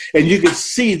time. And you could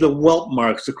see the welt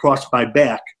marks across my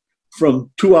back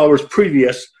from 2 hours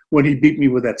previous when he beat me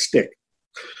with that stick.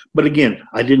 But again,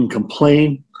 I didn't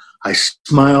complain. I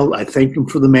smiled. I thanked him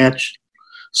for the match.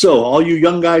 So all you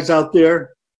young guys out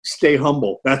there, stay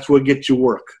humble. That's what gets you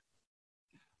work.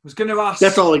 I was going to ask.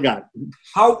 That's all I got.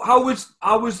 How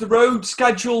was the road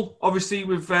schedule? Obviously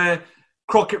with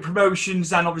Crockett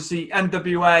Promotions and obviously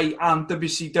NWA and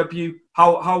WCW.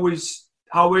 How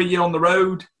were you on the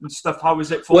road and stuff? How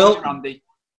was it for you, Randy?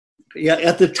 Yeah,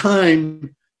 at the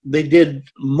time they did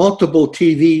multiple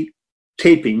TV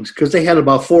tapings because they had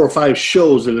about 4 or 5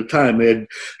 shows at a time. They had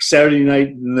Saturday night,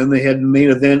 and then they had the main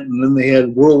event, and then they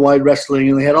had Worldwide Wrestling,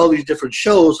 and they had all these different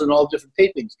shows and all different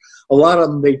tapings. A lot of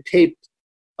them they taped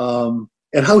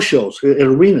at house shows, at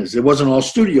arenas. It wasn't all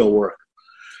studio work,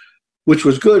 which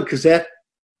was good because that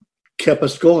kept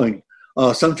us going.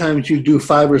 Sometimes you do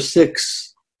 5 or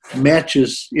 6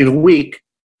 matches in a week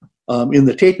in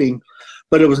the taping,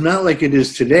 but it was not like it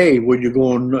is today where you're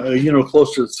going,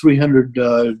 close to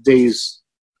 300 days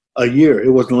a year. It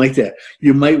wasn't like that.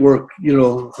 You might work,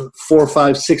 4,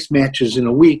 5, 6 matches in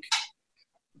a week,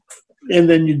 and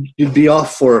then you'd be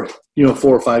off for, 4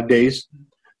 or 5 days.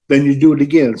 Then you do it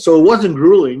again. So it wasn't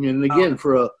grueling. And again,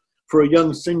 for a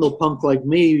young single punk like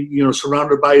me,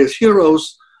 surrounded by his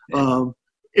heroes,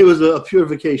 it was a pure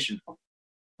vacation.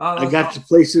 I got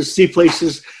to see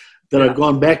places that I've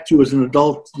gone back to as an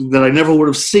adult that I never would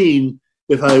have seen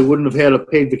if I wouldn't have had a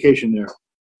paid vacation there.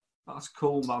 That's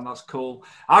cool, man. That's cool.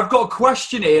 I've got a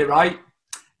question here, right?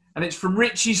 And it's from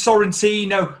Richie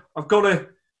Sorrentino.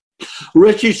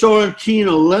 Richie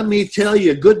Sorrentino, let me tell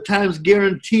you, good times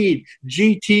guaranteed.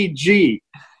 GTG.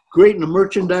 Great in the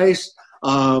merchandise.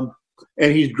 And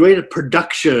he's great at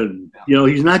production.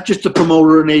 He's not just a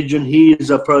promoter and agent. He's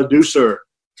a producer.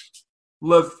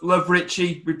 Love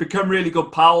Richie. We've become really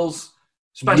good pals.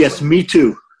 Yes, me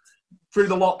too. Through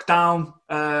the lockdown.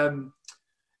 And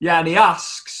he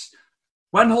asks,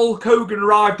 when Hulk Hogan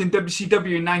arrived in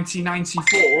WCW in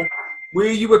 1994, were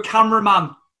you a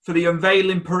cameraman for the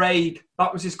unveiling parade?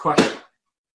 That was his question.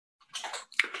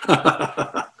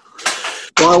 Well,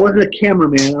 I wasn't a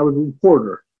cameraman. I was a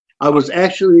reporter. I was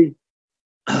actually,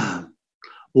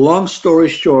 long story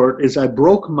short, is I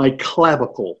broke my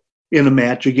clavicle in a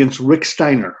match against Rick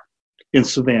Steiner in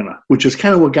Savannah, which is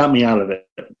kind of what got me out of it.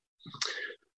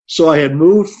 So I had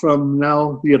moved from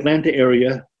now the Atlanta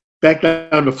area back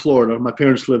down to Florida. My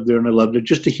parents lived there and I loved it,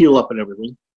 just to heal up and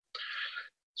everything.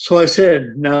 So I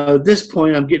said, now at this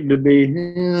point I'm getting to be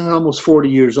almost 40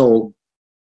 years old.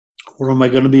 Where am I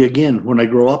going to be again when I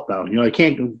grow up now? I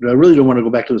really don't want to go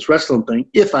back to this wrestling thing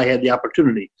if I had the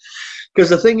opportunity. Because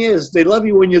the thing is, they love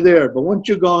you when you're there, but once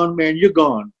you're gone, man, you're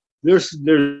gone. There's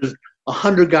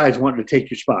 100 guys wanting to take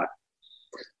your spot.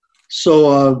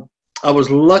 So I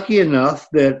was lucky enough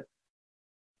that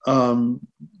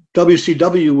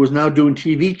WCW was now doing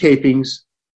TV tapings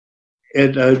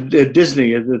at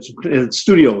Disney, at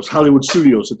studios, Hollywood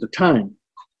Studios at the time.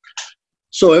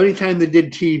 So every time they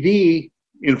did TV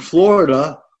in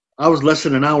Florida, I was less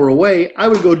than an hour away, I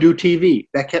would go do TV.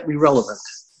 That kept me relevant.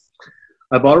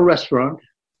 I bought a restaurant.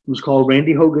 It was called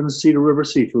Randy Hogan's Cedar River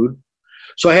Seafood.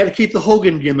 So I had to keep the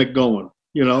Hogan gimmick going,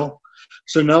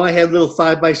 So now I had little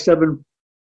 5x7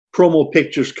 promo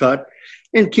pictures cut,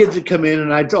 and kids would come in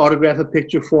and I'd autograph a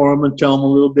picture for them and tell them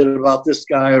a little bit about this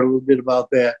guy or a little bit about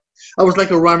that. I was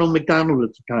like a Ronald McDonald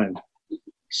at the time.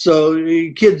 So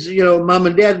kids, mom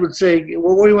and dad would say,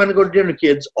 well, where do you want to go to dinner,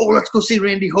 kids? Oh, let's go see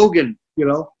Randy Hogan,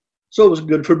 So it was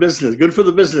good for business, good for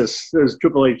the business, as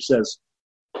Triple H says.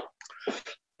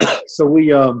 So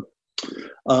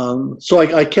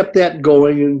I kept that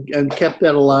going and kept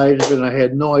that alive, and I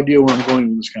had no idea where I'm going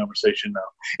with this conversation now.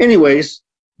 Anyways,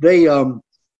 they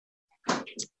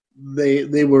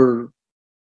were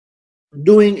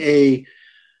doing a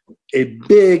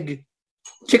big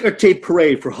ticker tape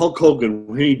parade for Hulk Hogan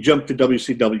when he jumped to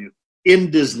WCW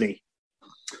in Disney.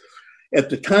 At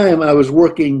the time, I was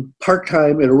working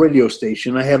part-time at a radio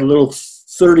station. I had a little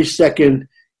 30-second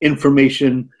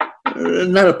information,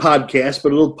 not a podcast,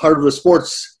 but a little part of the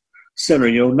sports center,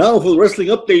 now for the wrestling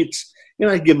updates. And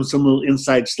I'd give them some little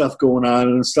inside stuff going on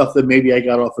and stuff that maybe I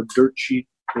got off a dirt sheet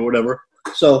or whatever.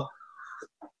 So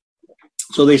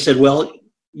they said, well,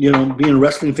 being a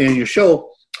wrestling fan of your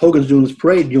show, Hogan's doing this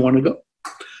parade. Do you want to go?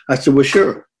 I said, well,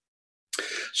 sure.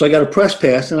 So I got a press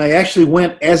pass, and I actually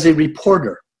went as a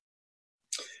reporter.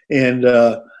 And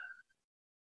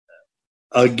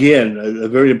again, a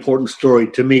very important story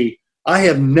to me. I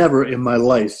have never in my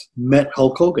life met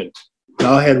Hulk Hogan.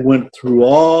 Now I had went through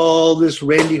all this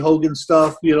Randy Hogan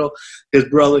stuff, his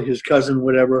brother, his cousin,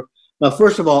 whatever. Now,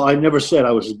 first of all, I never said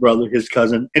I was his brother, his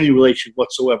cousin, any relation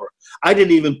whatsoever. I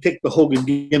didn't even pick the Hogan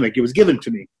gimmick. It was given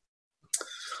to me.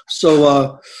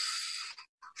 So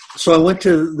I went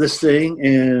to this thing,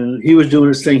 and he was doing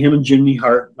his thing, him and Jimmy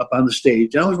Hart up on the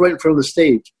stage. And I was right in front of the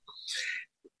stage.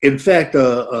 In fact,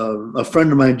 a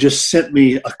friend of mine just sent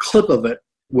me a clip of it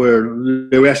where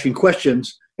they were asking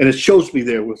questions, and it shows me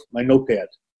there with my notepad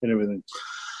and everything.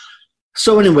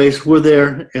 So anyways, we're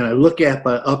there, and I look up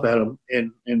at him,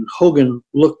 and Hogan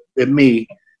looked at me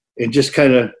and just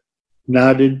kind of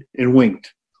nodded and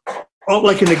winked,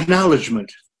 like an acknowledgement.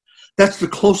 That's the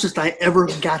closest I ever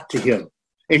got to him.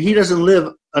 And he doesn't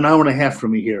live an hour and a half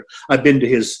from me here. I've been to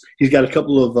he's got a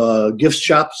couple of gift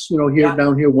shops,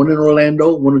 down here, one in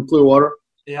Orlando, one in Clearwater.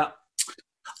 Yeah.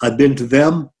 I've been to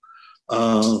them.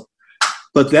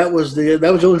 But that was the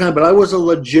only time. But I was a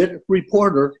legit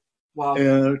reporter.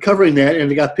 Wow. Covering that, and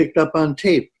it got picked up on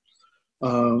tape.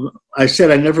 I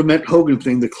said I never met Hogan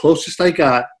thing. The closest I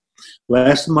got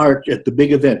last March at the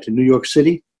big event in New York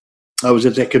City. I was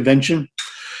at that convention,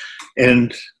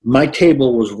 and my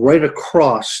table was right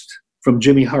across from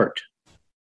Jimmy Hart.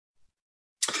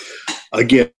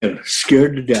 Again,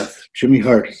 scared to death. Jimmy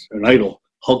Hart, an idol,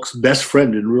 Hulk's best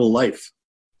friend in real life.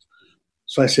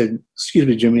 So I said, "Excuse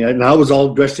me, Jimmy," and I was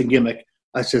all dressed in gimmick.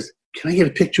 I said, "Can I get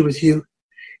a picture with you?"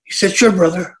 He said, "Sure,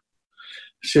 brother."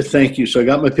 I said, "Thank you." So I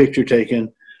got my picture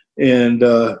taken, and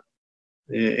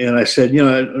I said,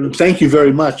 "Thank you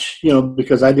very much,"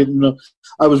 because I didn't know.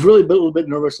 I was really a little bit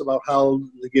nervous about how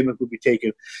the gimmick would be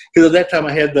taken, because at that time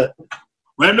I had the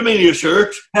Randomania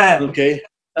shirt. Okay,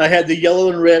 I had the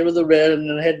yellow and red with the red, and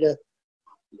then I had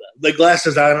the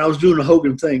glasses on, and I was doing a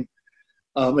Hogan thing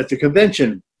at the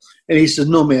convention. And he says,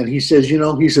 "No, man." He says,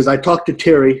 "I talk to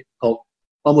Terry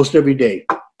almost every day."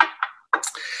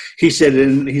 He said,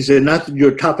 "Not that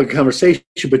you're a topic of conversation,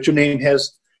 but your name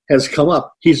has come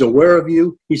up. He's aware of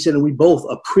you." He said, "And we both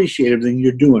appreciate everything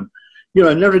you're doing."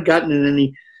 I've never gotten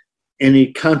in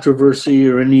any controversy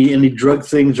or any drug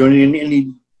things or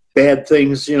any bad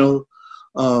things.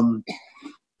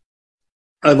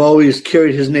 I've always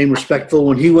carried his name respectful.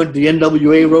 When he went the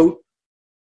NWA route,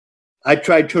 I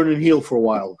tried turning heel for a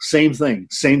while. Same thing,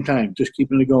 same time, just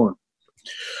keeping it going.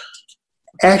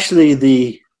 Actually,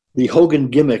 the Hogan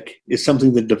gimmick is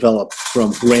something that developed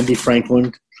from Randy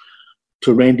Franklin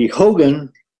to Randy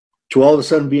Hogan to all of a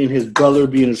sudden being his brother,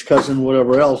 being his cousin,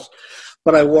 whatever else.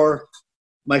 But I wore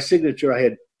my signature. I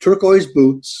had turquoise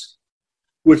boots,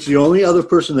 which the only other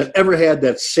person that ever had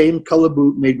that same color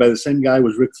boot made by the same guy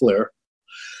was Ric Flair.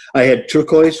 I had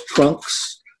turquoise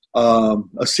trunks,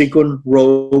 a sequin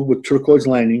robe with turquoise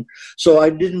lining. So I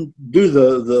didn't do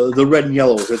the red and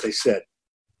yellow that they said.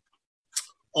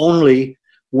 Only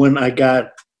when I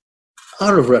got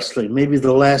out of wrestling, maybe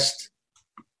the last,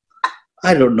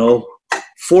 4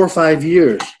 or 5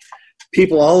 years,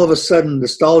 people all of a sudden,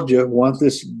 nostalgia, want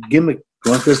this gimmick,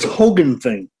 want this Hogan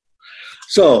thing.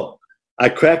 So I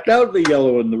cracked out the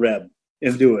yellow and the red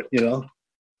and do it,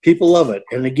 People love it.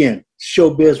 And again,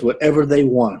 showbiz, whatever they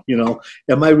want,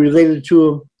 Am I related to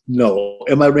him? No.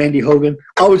 Am I Randy Hogan?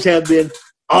 Always have been,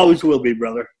 always will be,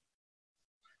 brother.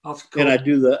 That's cool. And I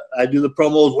do the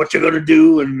promos, what you're gonna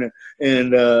do, and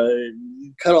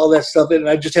cut all that stuff in. And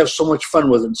I just have so much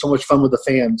fun with it, so much fun with the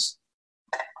fans.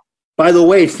 By the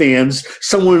way, fans,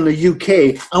 someone in the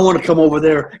UK, I want to come over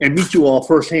there and meet you all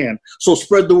firsthand. So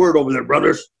spread the word over there,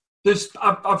 brothers.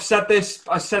 I've said this.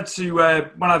 I said to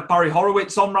when I had Barry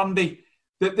Horowitz on, Randy,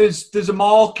 that there's a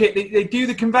market. They do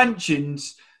the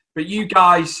conventions, but you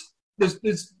guys,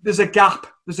 there's a gap.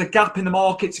 There's a gap in the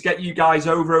market to get you guys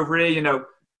over here.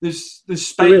 There's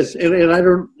space. There is,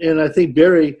 and I think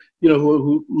Barry,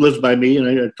 who lives by me, and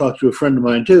I talked to a friend of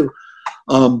mine too.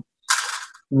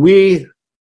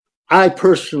 I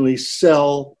personally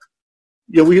sell.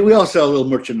 We all sell a little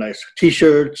merchandise,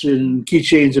 T-shirts and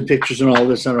keychains and pictures and all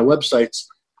this on our websites.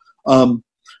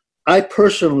 I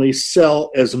personally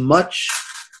sell as much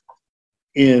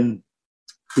in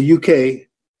the UK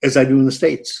as I do in the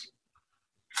States.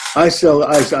 I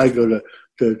go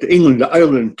to England, to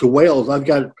Ireland, to Wales. I've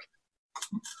got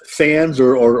fans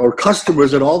or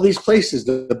customers at all these places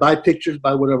that buy pictures,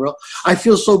 buy whatever else. I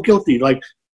feel so guilty. Like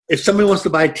if somebody wants to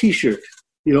buy a T-shirt,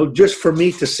 just for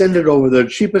me to send it over the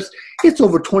cheapest, it's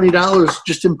over $20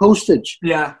 just in postage.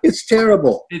 Yeah. It's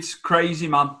terrible. It's crazy,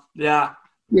 man. Yeah.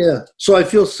 Yeah. So I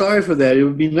feel sorry for that. It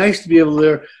would be nice to be able to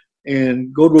there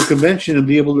and go to a convention and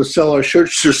be able to sell our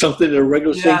shirts or something at a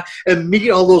regular thing and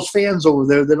meet all those fans over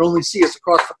there that only see us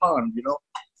across the pond,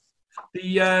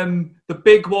 The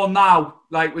big one now,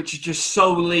 like, which is just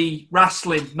solely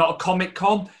wrestling, not a Comic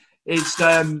Con, is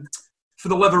For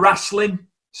the Love of Wrestling.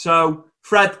 So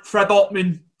Fred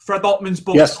Ottman's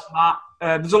booked on that.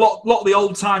 There's a lot of the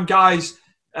old time guys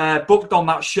booked on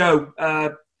that show.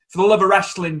 For the Love of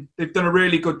Wrestling, they've done a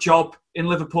really good job in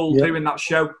Liverpool doing that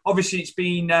show. Obviously, it's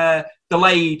been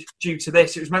delayed due to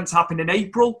this. It was meant to happen in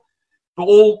April, but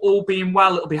all being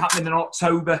well, it'll be happening in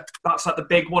October. That's like the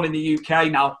big one in the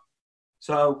UK now.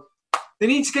 So they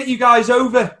need to get you guys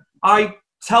over. I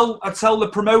tell the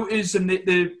promoters and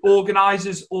the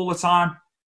organisers all the time,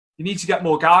 you need to get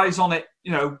more guys on it.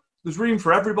 You know, there's room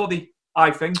for everybody,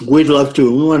 I think. We'd love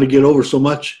to. We want to get over so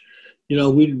much. You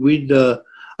know,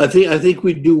 I think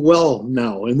we do well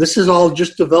now, and this has all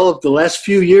just developed the last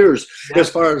few years as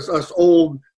far as us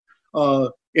old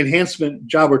enhancement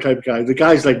jobber type guys, the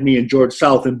guys like me and George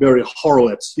South and Barry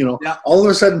Horowitz. You know, all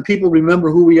of a sudden people remember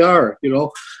who we are. You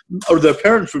know, or their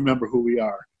parents remember who we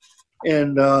are,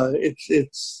 and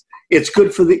it's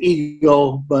good for the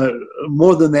ego, but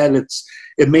more than that,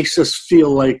 it makes us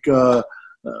feel like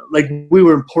we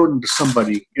were important to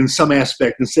somebody in some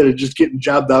aspect instead of just getting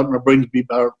jobbed out and our brains beat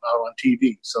out on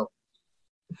TV. So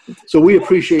we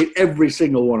appreciate every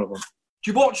single one of them.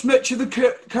 Do you watch much of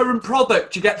the current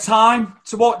product? Do you get time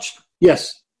to watch?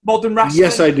 Yes. Modern wrestling?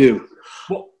 Yes, I do.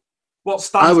 What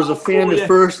stands I was a out fan for at you?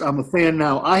 first. I'm a fan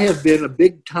now. I have been a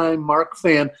big-time Mark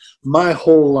fan my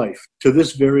whole life to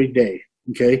this very day.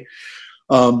 Okay.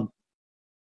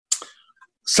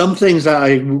 Some things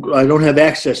I don't have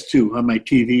access to on my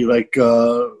TV. Like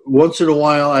once in a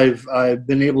while, I've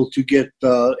been able to get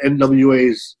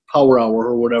NWA's Power Hour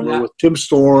or whatever with Tim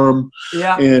Storm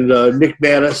and Nick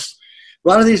Mattis. A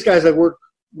lot of these guys I worked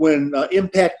when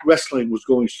Impact Wrestling was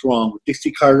going strong with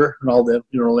Dixie Carter and all that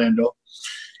in Orlando.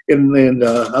 And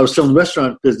I was still in the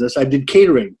restaurant business. I did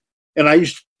catering, and I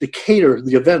used to cater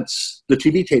the events, the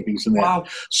TV tapings and that. Wow.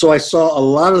 So I saw a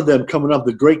lot of them coming up,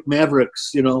 the Drake Mavericks,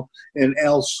 you know, and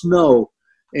Al Snow,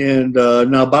 and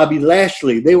now Bobby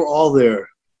Lashley. They were all there.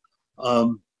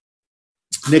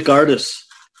 Nick Artis.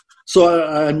 So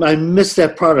I miss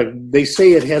that product. They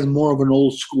say it has more of an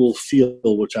old school feel,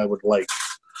 which I would like.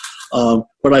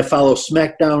 But I follow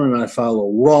SmackDown and I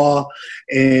follow Raw,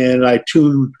 and I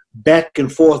tune back and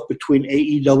forth between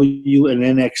AEW and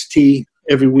NXT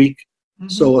every week. Mm-hmm.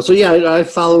 So yeah, I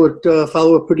follow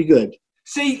it pretty good.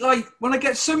 See, like when I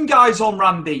get some guys on,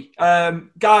 Randy,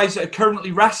 guys that are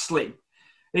currently wrestling,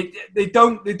 they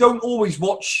don't always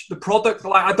watch the product.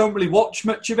 Like I don't really watch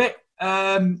much of it.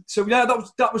 So yeah,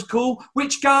 that was cool.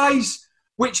 Which guys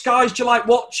do you like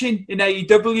watching in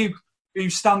AEW?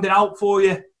 Who's standing out for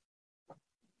you?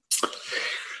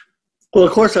 Well,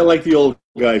 of course, I like the old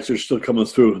guys who are still coming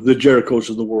through, the Jerichos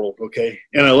of the world, okay?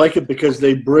 And I like it because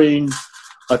they bring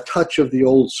a touch of the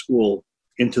old school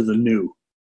into the new.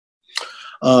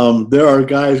 There are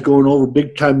guys going over,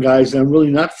 big-time guys that I'm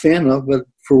really not a fan of, but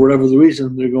for whatever the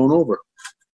reason, they're going over.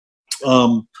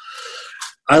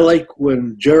 I like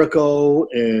when Jericho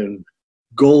and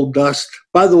Goldust,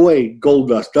 by the way,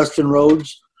 Goldust, Dustin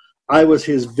Rhodes, I was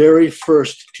his very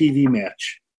first TV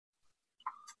match.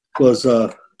 Was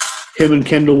him and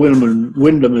Kendall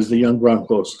Windham as the Young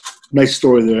Broncos. Nice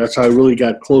story there. That's how I really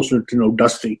got closer to know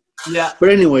Dusty. Yeah. But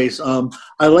anyways,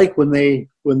 I like when they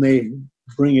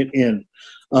bring it in.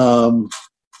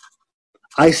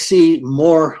 I see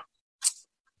more.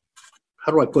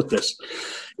 How do I put this?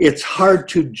 It's hard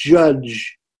to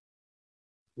judge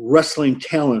wrestling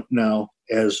talent now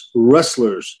as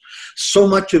wrestlers. So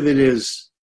much of it is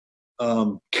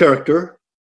character,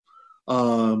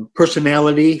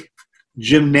 personality,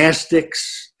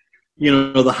 gymnastics, you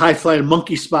know, the high-flying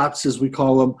monkey spots, as we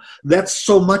call them. That's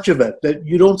so much of it that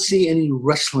you don't see any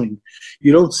wrestling.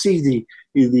 You don't see the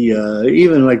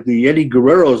even like the Eddie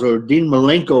Guerreros or Dean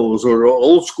Malenkos or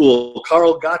old school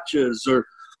Carl Gotchas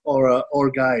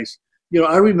or guys. You know,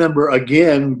 I remember,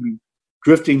 again,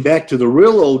 drifting back to the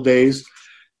real old days,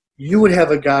 you would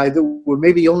have a guy that would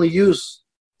maybe only use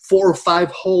 4 or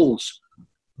 5 holds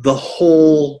the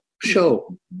whole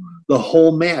show, the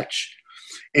whole match,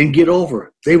 and get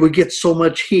over. They would get so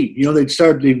much heat. You know,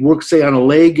 they'd work, say, on a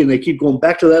leg, and they keep going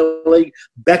back to that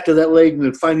leg, and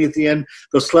then finally at the end,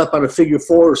 they'll slap out a figure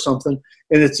 4 or something,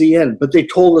 and it's the end. But they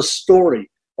told a story.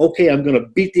 Okay, I'm going to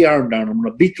beat the arm down. I'm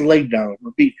going to beat the leg down.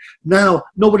 Now,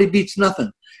 nobody beats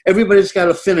nothing. Everybody's got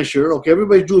a finisher. Okay,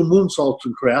 everybody's doing moonsaults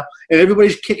and crap, and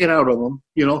everybody's kicking out of them.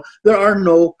 You know, there are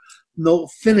no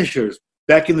finishers.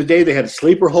 Back in the day, they had a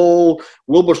sleeper hold.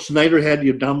 Wilbur Snyder had the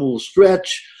abdominal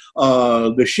stretch.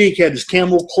 The Sheik had his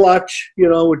camel clutch, you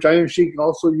know, which Iron Sheik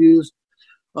also used.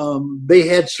 They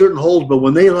had certain holds, but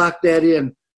when they locked that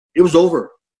in, it was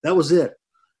over. That was it.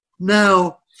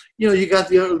 Now, you got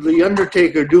the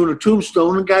Undertaker doing a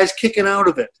tombstone and guys kicking out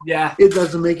of it. Yeah. It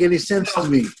doesn't make any sense to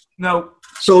me. No.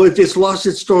 So it's lost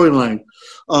its storyline.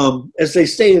 As they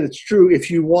say, and it's true,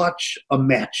 if you watch a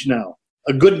match now,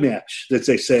 a good match, as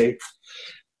they say,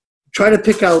 try to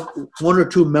pick out one or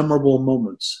two memorable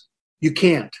moments. You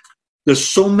can't. There's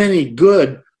so many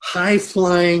good,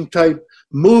 high-flying type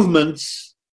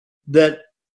movements that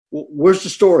where's the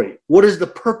story? What is the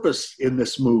purpose in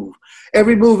this move?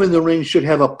 Every move in the ring should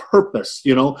have a purpose.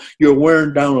 You're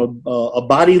wearing down a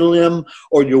body limb,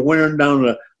 or you're wearing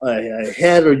down a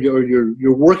head, or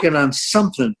you're working on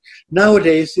something.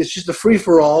 Nowadays, it's just a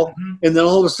free-for-all, and then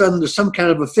all of a sudden there's some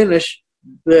kind of a finish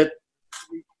that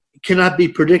cannot be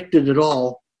predicted at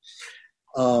all.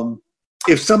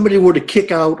 If somebody were to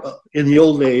kick out in the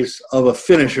old days of a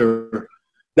finisher,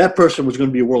 that person was going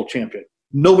to be a world champion.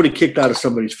 Nobody kicked out of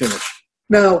somebody's finish.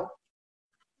 Now,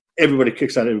 everybody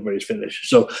kicks out of everybody's finish.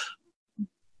 So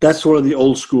that's one of the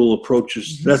old school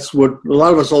approaches. That's what a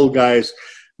lot of us old guys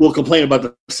will complain about,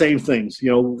 the same things.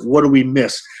 What do we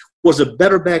miss? Was it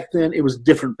better back then? It was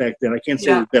different back then. I can't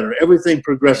say it was better. Everything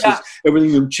progresses.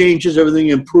 Everything changes. Everything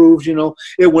improves.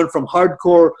 It went from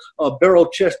hardcore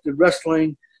barrel-chested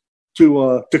wrestling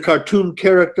to cartoon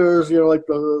characters, like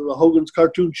the Hogan's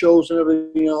cartoon shows and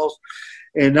everything else.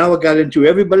 And now it got into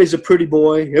everybody's a pretty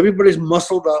boy. Everybody's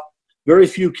muscled up. Very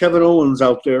few Kevin Owens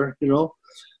out there,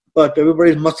 But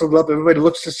everybody's muscled up. Everybody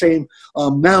looks the same.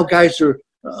 Now guys are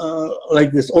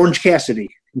like this Orange Cassidy,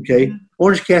 okay?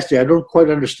 Orange Cassidy, I don't quite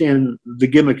understand the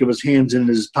gimmick of his hands in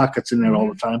his pockets and that all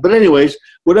the time. But anyways,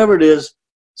 whatever it is,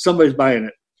 somebody's buying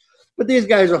it. But these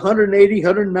guys, 180,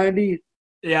 190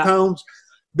 pounds,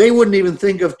 they wouldn't even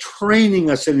think of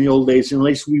training us in the old days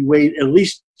unless we weighed at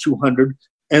least 200,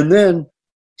 and then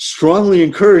strongly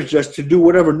encouraged us to do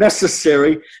whatever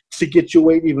necessary to get your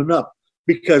weight even up.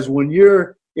 Because when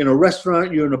you're in a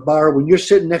restaurant, you're in a bar, when you're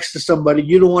sitting next to somebody,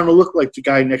 you don't want to look like the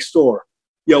guy next door.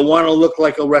 You want to look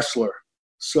like a wrestler.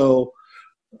 So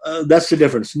that's the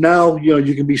difference. Now,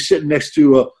 you can be sitting next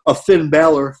to a Finn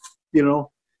Balor,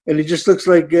 and he just looks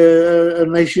like a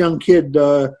nice young kid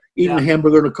eating a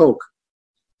hamburger and a Coke.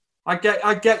 I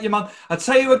get you, man. I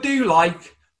tell you, I do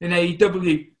like in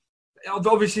AEW.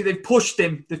 Obviously, they've pushed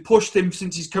him. They've pushed him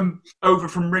since he's come over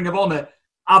from Ring of Honor.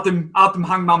 Adam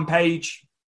Hangman Page.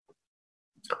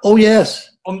 Oh yes.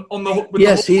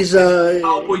 He's a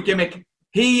cowboy gimmick.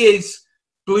 He is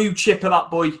blue chipper. That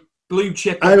boy, blue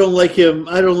chipper. I don't like him.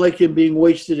 I don't like him being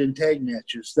wasted in tag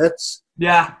matches.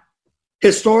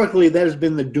 Historically, that has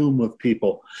been the doom of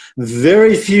people.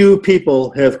 Very few people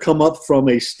have come up from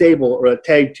a stable or a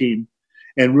tag team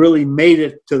and really made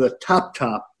it to the top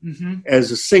as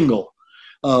a single.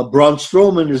 Braun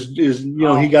Strowman is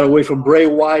he got away from Bray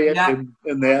Wyatt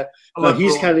and that. Now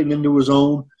he's kind of into his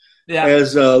own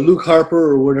as Luke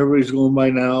Harper or whatever he's going by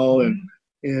now,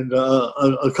 and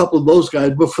a couple of those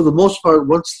guys. But for the most part,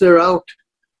 once they're out,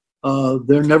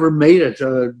 they're never made it.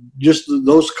 Just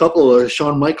those couple,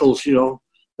 Shawn Michaels,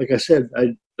 like I said,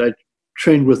 I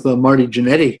trained with Marty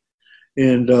Jannetty,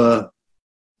 and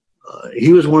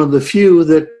he was one of the few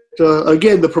that,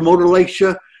 again, the promoter likes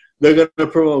you, they're going to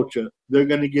promote you. They're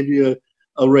going to give you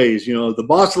a raise. The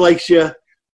boss likes you,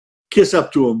 kiss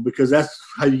up to him, because that's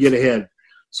how you get ahead.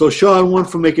 So Shawn went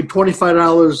from making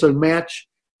 $25 a match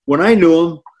when I knew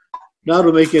him, now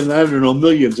to making,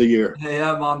 millions a year.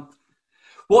 Yeah, man.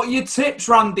 What are your tips,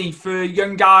 Randy, for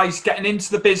young guys getting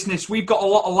into the business? We've got a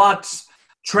lot of lads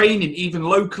training, even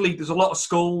locally. There's a lot of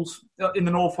schools in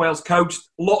the North Wales coast,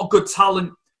 a lot of good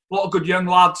talent, a lot of good young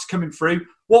lads coming through.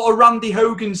 What are Randy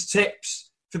Hogan's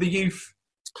tips for the youth,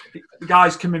 the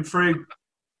guys coming through?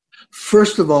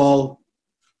 First of all,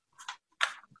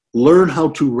 learn how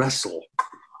to wrestle.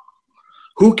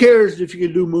 Who cares if you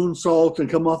can do moonsaults and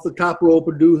come off the top rope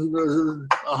and do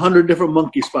 100 different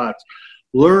monkey spots?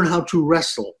 Learn how to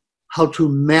wrestle, how to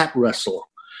mat wrestle.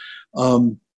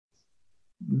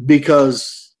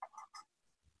 Because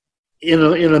in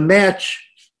a match,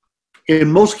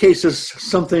 in most cases,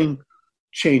 something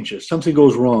changes, something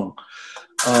goes wrong.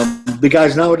 The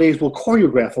guys nowadays will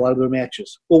choreograph a lot of their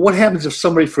matches. Well, what happens if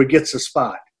somebody forgets a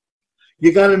spot?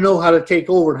 You got to know how to take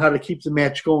over and how to keep the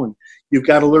match going. You've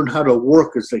got to learn how to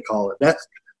work, as they call it.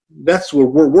 That's where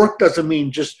work doesn't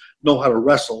mean just know how to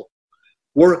wrestle.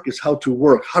 Work is how to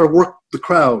work the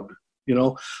crowd,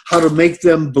 how to make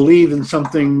them believe in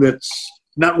something that's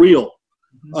not real.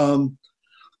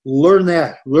 Learn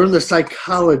that. Learn the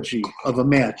psychology of a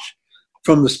match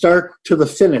from the start to the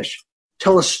finish.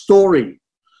 Tell a story.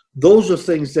 Those are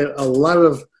things that a lot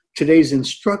of today's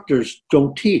instructors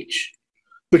don't teach,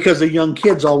 because the young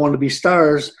kids all want to be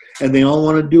stars and they all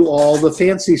want to do all the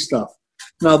fancy stuff.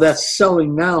 Now that's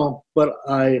selling now, but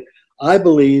I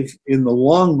believe in the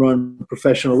long run,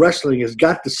 professional wrestling has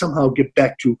got to somehow get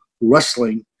back to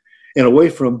wrestling and away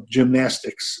from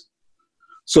gymnastics.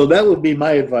 So that would be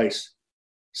my advice.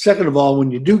 Second of all,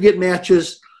 when you do get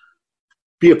matches,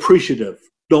 be appreciative.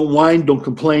 Don't whine, don't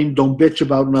complain, don't bitch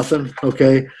about nothing,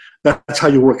 okay? That's how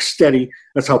you work steady.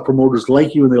 That's how promoters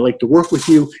like you and they like to work with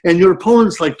you. And your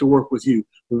opponents like to work with you.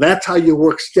 That's how you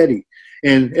work steady.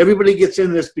 And everybody gets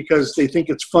in this because they think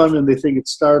it's fun and they think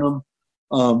it's stardom,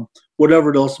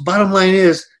 whatever else. Bottom line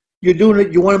is, you're doing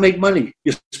it, you want to make money.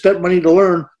 You spent money to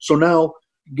learn, so now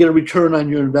get a return on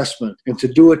your investment. And to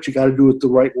do it, you got to do it the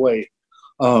right way.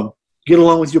 Get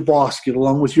along with your boss. Get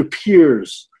along with your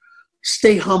peers.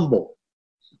 Stay humble.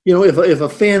 You know, if a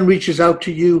fan reaches out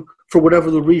to you for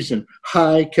whatever the reason,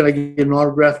 hi, can I get an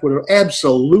autograph, whatever,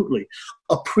 absolutely.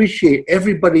 Appreciate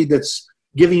everybody that's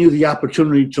giving you the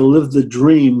opportunity to live the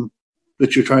dream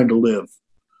that you're trying to live.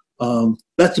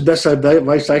 That's the best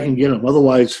advice I can give them.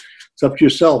 Otherwise, it's up to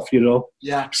yourself, you know.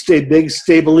 Yeah. Stay big,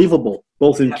 stay believable,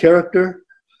 both in character.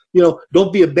 You know,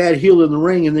 don't be a bad heel in the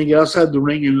ring and then get outside the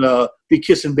ring and be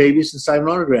kissing babies and signing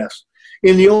autographs.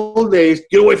 In the old days,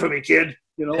 get away from me, kid.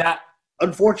 You know. Yeah.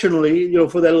 Unfortunately, you know,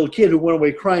 for that little kid who went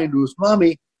away crying to his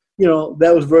mommy, you know,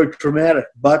 that was very traumatic.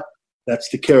 But that's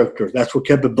the character. That's what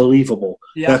kept it believable.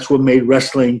 Yeah. That's what made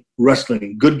wrestling.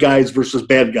 Good guys versus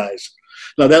bad guys.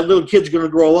 Now, that little kid's going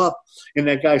to grow up, and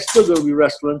that guy's still going to be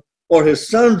wrestling, or his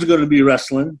son's going to be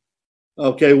wrestling,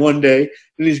 okay, one day,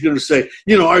 and he's going to say,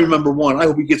 you know, I remember one. I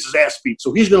hope he gets his ass beat.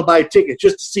 So he's going to buy a ticket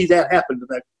just to see that happen to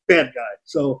that bad guy.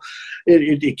 So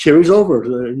it carries over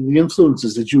the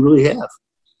influences that you really have.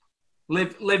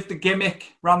 Live the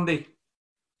gimmick, Randy.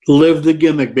 Live the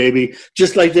gimmick, baby.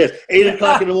 Just like this. 8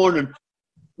 o'clock in the morning.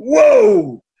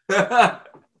 Whoa!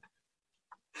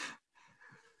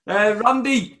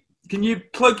 Randy, can you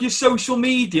plug your social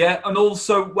media and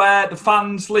also where the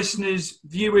fans, listeners,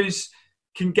 viewers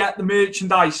can get the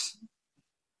merchandise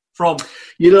from?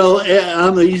 You know,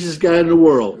 I'm the easiest guy in the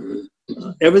world.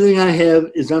 Everything I have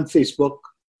is on Facebook.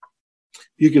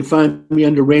 You can find me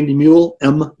under Randy Muehl,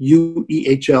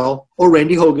 Muehl, or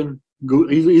Randy Hogan,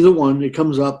 either one. It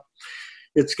comes up.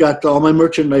 It's got all my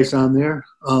merchandise on there.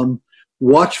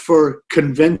 Watch for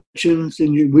conventions,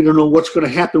 and we don't know what's going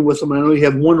to happen with them. I know you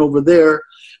have one over there,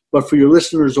 but for your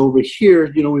listeners over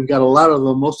here, you know, we've got a lot of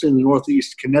them, mostly in the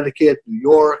Northeast, Connecticut, New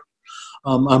York.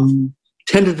 I'm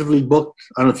tentatively booked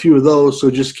on a few of those,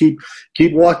 so just keep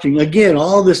watching. Again,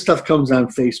 all this stuff comes on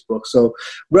Facebook, so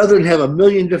rather than have a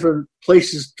million different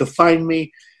places to find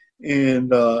me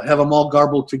and have them all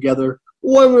garbled together,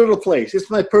 one little place.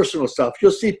 It's my personal stuff.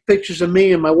 You'll see pictures of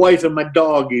me and my wife and my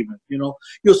dog even, you know.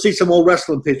 You'll see some old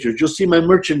wrestling pictures. You'll see my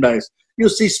merchandise. You'll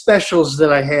see specials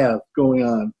that I have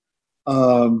going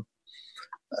on.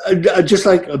 Just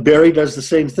like Barry does the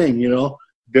same thing, you know.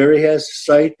 Barry has a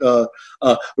site.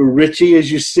 Richie,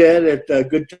 as you said, at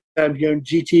Good Time here in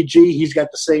GTG, he's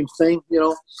got the same thing, you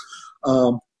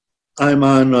know. I'm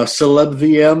on Celeb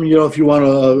VM, you know, if you want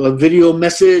a video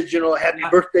message, you know, happy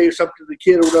birthday or something to the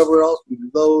kid or whatever else, we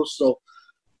do those. So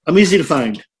I'm easy to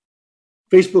find.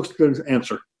 Facebook's the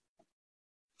answer.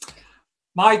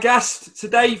 My guest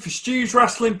today for Stu's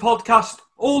Wrestling Podcast,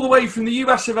 all the way from the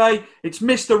US of A, it's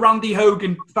Mr. Randy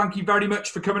Hogan. Thank you very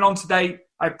much for coming on today.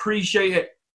 I appreciate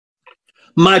it.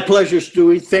 My pleasure,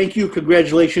 Stewie. Thank you.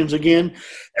 Congratulations again.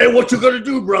 And what you going to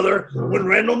do, brother, when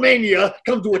Randlemania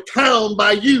comes to a town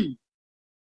by you?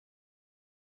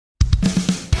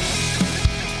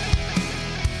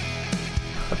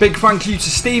 A big thank you to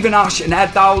Stephen Ash and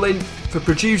Ed Dowling for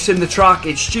producing the track.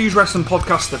 It's Stu's Wrestling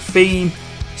Podcast, the theme.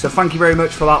 So thank you very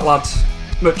much for that, lads.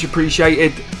 Much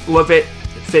appreciated. Love it.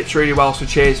 It fits really well, so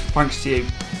cheers. Thanks to you.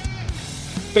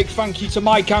 Big thank you to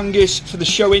Mike Angus for the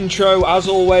show intro, as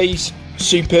always.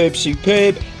 Superb.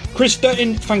 Chris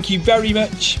Dutton, thank you very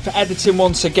much for editing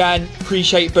once again.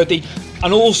 Appreciate it, buddy.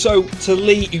 And also to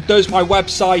Lee, who does my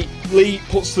website. Lee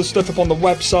puts the stuff up on the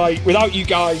website. Without you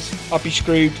guys, I'd be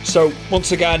screwed. So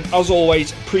once again, as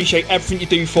always, appreciate everything you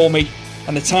do for me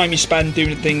and the time you spend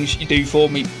doing the things you do for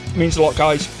me. It means a lot,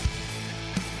 guys.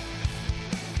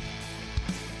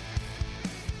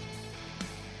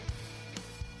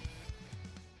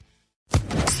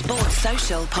 Sports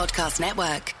Social Podcast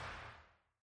Network.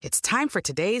 It's time for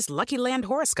today's Lucky Land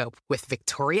horoscope with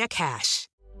Victoria Cash.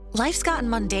 Life's gotten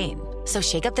mundane, so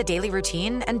shake up the daily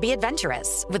routine and be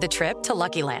adventurous with a trip to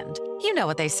Lucky Land. You know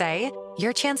what they say,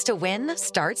 your chance to win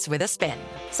starts with a spin.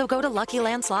 So go to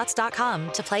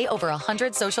LuckyLandSlots.com to play over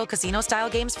 100 social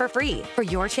casino-style games for free for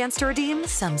your chance to redeem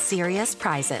some serious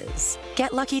prizes.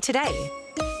 Get lucky today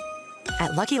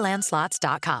at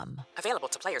LuckyLandSlots.com. Available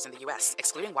to players in the U.S.,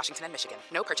 excluding Washington and Michigan.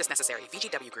 No purchase necessary.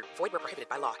 VGW Group. Void where prohibited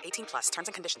by law. 18+. Terms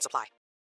and conditions apply.